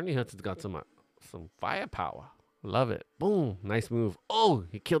 Ernie Hudson's got some firepower. Love it. Boom. Nice move. Oh,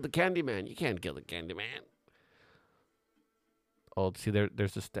 he killed the Candyman. You can't kill the Candyman. Oh, see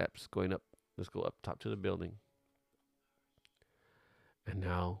there's the steps going up. Let's go up top to the building. And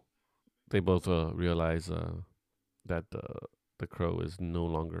now they both realize that the crow is no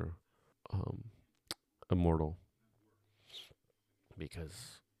longer um, immortal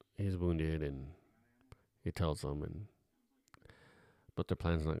because he's wounded, and he tells them, and but their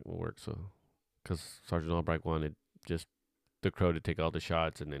plan's not gonna work. So, because Sergeant Albright wanted just the crow to take all the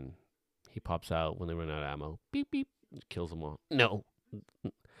shots, and then he pops out when they run out of ammo. Beep beep, kills them all. No,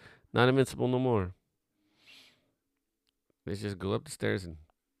 not invincible no more. They just go up the stairs and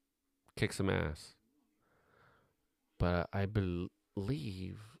kick some ass. But I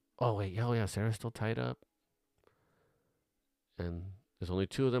believe. Oh wait, oh yeah, Sarah's still tied up, and there's only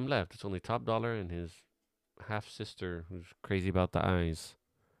two of them left. It's only Top Dollar and his half sister, who's crazy about the eyes.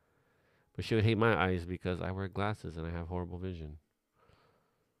 But she would hate my eyes because I wear glasses and I have horrible vision.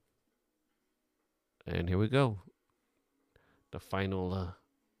 And here we go. The final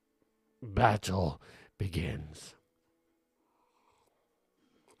battle begins.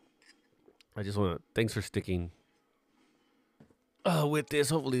 I just want to thanks for sticking with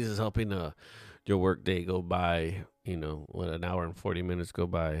this. Hopefully, this is helping your work day go by. You know, what, an hour and 40 minutes go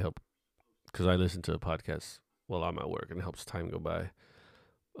by. Help because I listen to a podcast while I'm at work, and it helps time go by.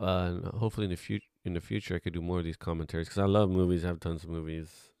 And hopefully in the future I could do more of these commentaries because I love movies. I have tons of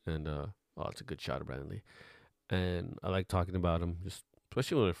movies, and oh, it's a good shot of Bradley, and I like talking about them, just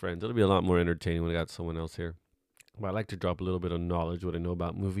especially with friends. It'll be a lot more entertaining when I got someone else here. But I like to drop a little bit of knowledge, what I know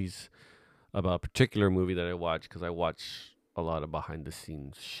about movies, about a particular movie that I watch, because I watch a lot of behind the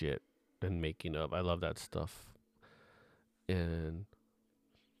scenes shit and making of. I love that stuff, and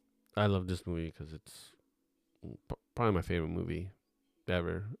I love this movie because it's probably my favorite movie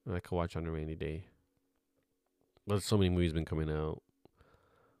ever. I could watch on a rainy day. But so many movies been coming out.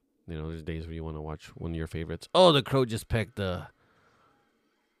 You know, there's days where you want to watch one of your favorites. Oh, the crow just pecked the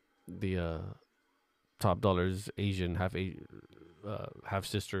Top Dollar's Asian half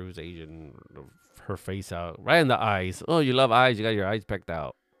sister who's Asian, her face out right in the eyes. Oh, you love eyes? You got your eyes pecked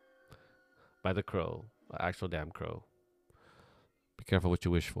out by the crow, the actual damn crow. Be careful what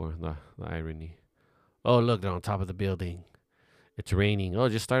you wish for. The irony. Oh, look, they're on top of the building. It's raining. Oh,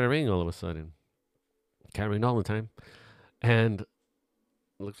 it just started raining all of a sudden. Can't rain all the time. And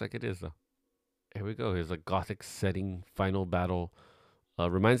looks like it is, though. Here we go. Here's a gothic setting, final battle.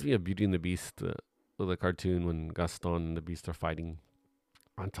 Reminds me of Beauty and the Beast, the cartoon when Gaston and the Beast are fighting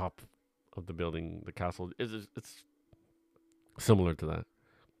on top of the building, the castle. It's similar to that.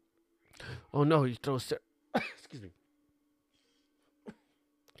 Oh no, he throws Sarah. Excuse me.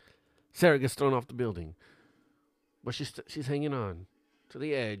 Sarah gets thrown off the building, but she's hanging on to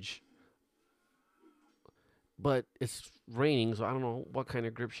the edge. But it's raining, so I don't know what kind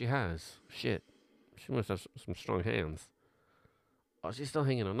of grip she has. Shit, she must have some strong hands. Oh, she's still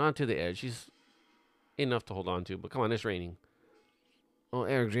hanging on, not to the edge. She's enough to hold on to, but come on, it's raining. Oh,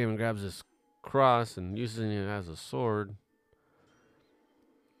 Eric Draven grabs his cross and uses it as a sword.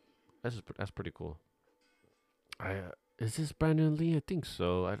 That's pretty cool. Is this Brandon Lee? I think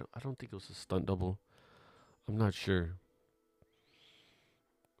so. I don't think it was a stunt double. I'm not sure.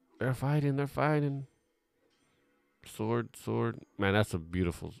 They're fighting. They're fighting. Sword, sword. Man, that's a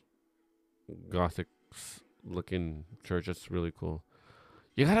beautiful gothic looking church. That's really cool.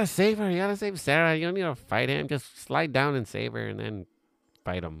 You gotta save her. You gotta save Sarah. You don't need to fight him. Just slide down and save her, and then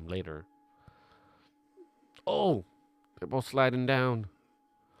fight him later. Oh, they're both sliding down.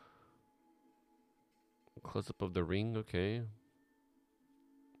 Close up of the ring. Okay.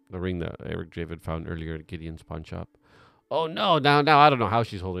 The ring that Eric David found earlier at Gideon's pawn shop. Oh no! Now I don't know how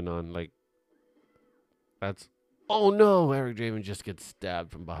she's holding on. Like that's. Oh no! Eric Draven just gets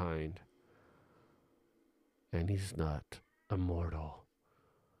stabbed from behind, and he's not immortal.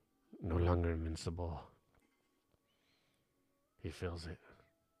 No longer invincible. He feels it.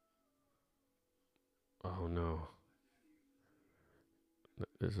 Oh no!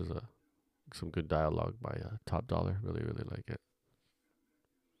 This is a some good dialogue by Top Dollar. Really, really like it.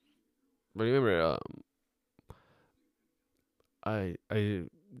 But remember, I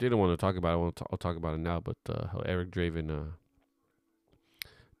didn't want to talk about it. I'll talk about it now. But how Eric Draven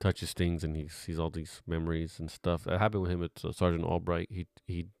touches things and he sees all these memories and stuff. That happened with him at Sergeant Albright.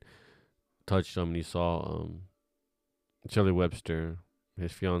 He touched him and he saw Shelley Webster,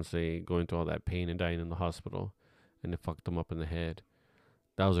 his fiance, going through all that pain and dying in the hospital, and it fucked him up in the head.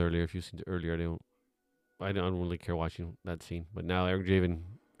 That was earlier. If you've seen it earlier, I don't really care watching that scene. But now Eric Draven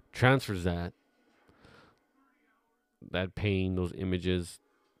transfers that pain, those images,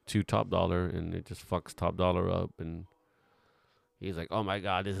 to Top Dollar, and it just fucks Top Dollar up. And he's like, "Oh my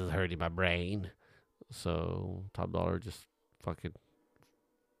god, this is hurting my brain." So Top Dollar just fucking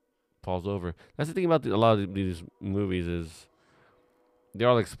falls over. That's the thing about a lot of these movies is they're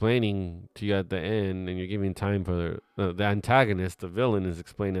all explaining to you at the end, and you're giving time for the antagonist, the villain, is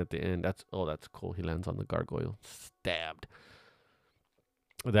explaining at the end. That's cool. He lands on the gargoyle, stabbed.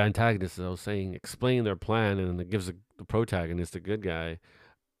 The antagonist, as I was saying, explain their plan, and it gives the protagonist, the good guy,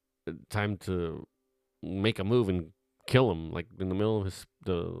 time to make a move and kill him, like in the middle of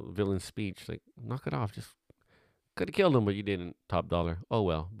the villain's speech. Like, knock it off. Just could have killed him, but you didn't. Top Dollar. Oh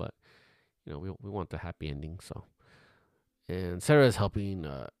well, but we want the happy ending. So, and Sarah is helping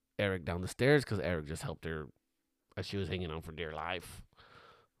Eric down the stairs because Eric just helped her as she was hanging on for dear life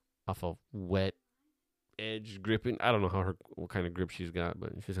off a wet edge gripping. I don't know what kind of grip she's got,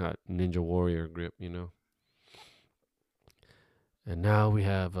 but she's got Ninja Warrior grip, And now we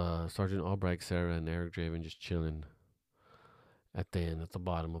have Sergeant Albright, Sarah, and Eric Draven just chilling at the end, at the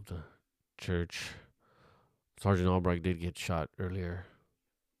bottom of the church. Sergeant Albright did get shot earlier,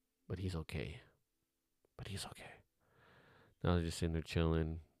 but he's okay. Now they're just sitting there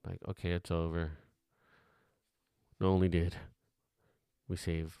chilling, like, okay, it's over. Not only did we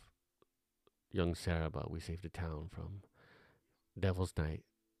save young Sarah, but we saved the town from Devil's Night.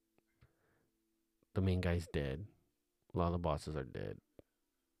 The main guy's dead. A lot of the bosses are dead.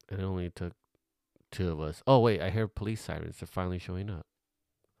 And it only took two of us. Oh, wait, I hear police sirens. They're finally showing up.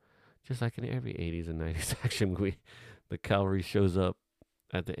 Just like in every 80s and 90s action movie, the cavalry shows up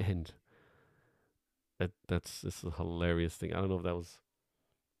at the end. This is a hilarious thing. I don't know if that was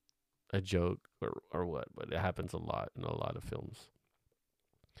a joke or what, but it happens a lot in a lot of films.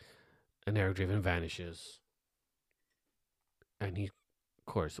 And Eric Draven vanishes. And he, of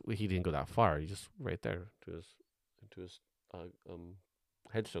course, he didn't go that far. He just right there to his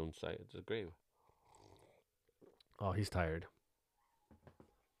headstone site. It's a grave. Oh, he's tired.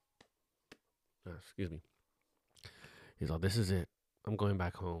 Excuse me. He's like, this is it. I'm going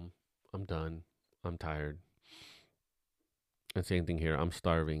back home. I'm done. I'm tired. And same thing here. I'm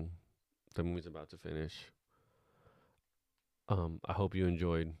starving. The movie's about to finish. I hope you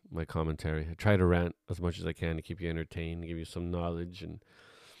enjoyed my commentary. I try to rant as much as I can to keep you entertained, give you some knowledge, and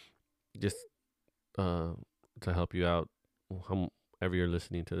just to help you out. However you're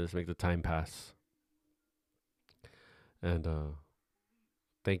listening to this, make the time pass. And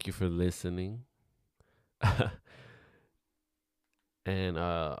thank you for listening. And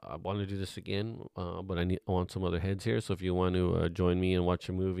I want to do this again, but I want some other heads here. So if you want to join me and watch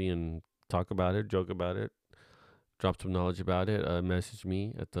a movie and talk about it, joke about it, drop some knowledge about it, message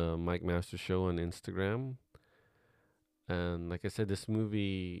me at the Mike Master Show on Instagram. And like I said, this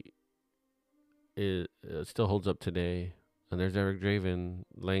movie still holds up today. And there's Eric Draven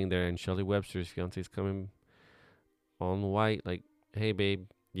laying there, and Shelley Webster's fiance is coming on white, like, hey babe,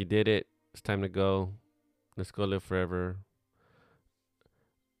 you did it. It's time to go. Let's go live forever.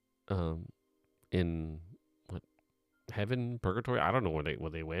 In what, heaven, purgatory? I don't know where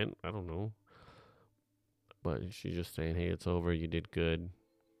they went. I don't know. But she's just saying, hey, it's over. You did good.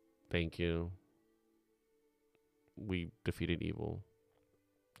 Thank you. We defeated evil.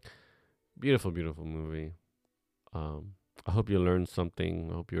 Beautiful, beautiful movie. I hope you learned something.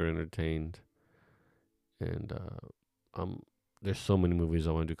 I hope you're entertained. And there's so many movies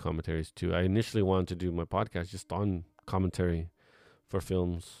I want to do commentaries to. I initially wanted to do my podcast just on commentary for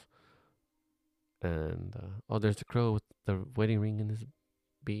films. And there's the crow with the wedding ring in his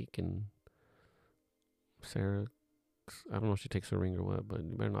beak, and Sarah, I don't know if she takes her ring or what, but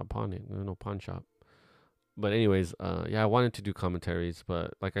you better not pawn it. There's no pawn shop. But anyways, I wanted to do commentaries,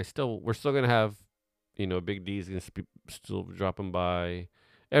 but like we're still gonna have, Big D's gonna still dropping by.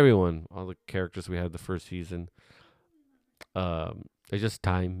 Everyone, all the characters we had the first season. It's just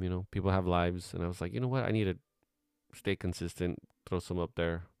time, people have lives, and I was like, you know what, I need to stay consistent, throw some up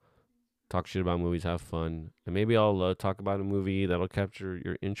there, talk shit about movies, have fun, and maybe I'll talk about a movie that'll capture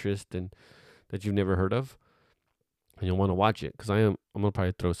your interest and that you've never heard of. and you'll want to watch it because I'm gonna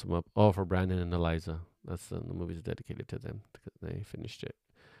probably throw some up. Oh, for Brandon and Eliza, that's the movie's dedicated to them because they finished it.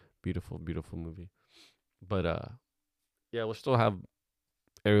 Beautiful, beautiful movie. But yeah, we'll still have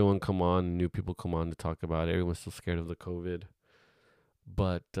everyone come on, new people come on to talk about it. Everyone's still scared of the COVID,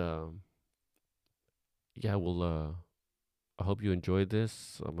 but yeah, we'll I hope you enjoyed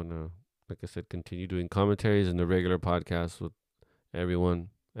this. I'm gonna, like I said, continue doing commentaries and the regular podcast with everyone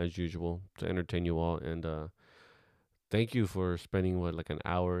as usual to entertain you all. And thank you for spending what, like an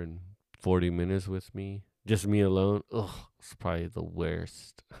hour and 40 minutes with me, just me alone. Ugh, it's probably the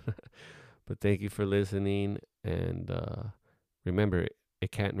worst. But thank you for listening, and remember,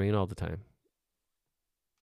 it can't rain all the time.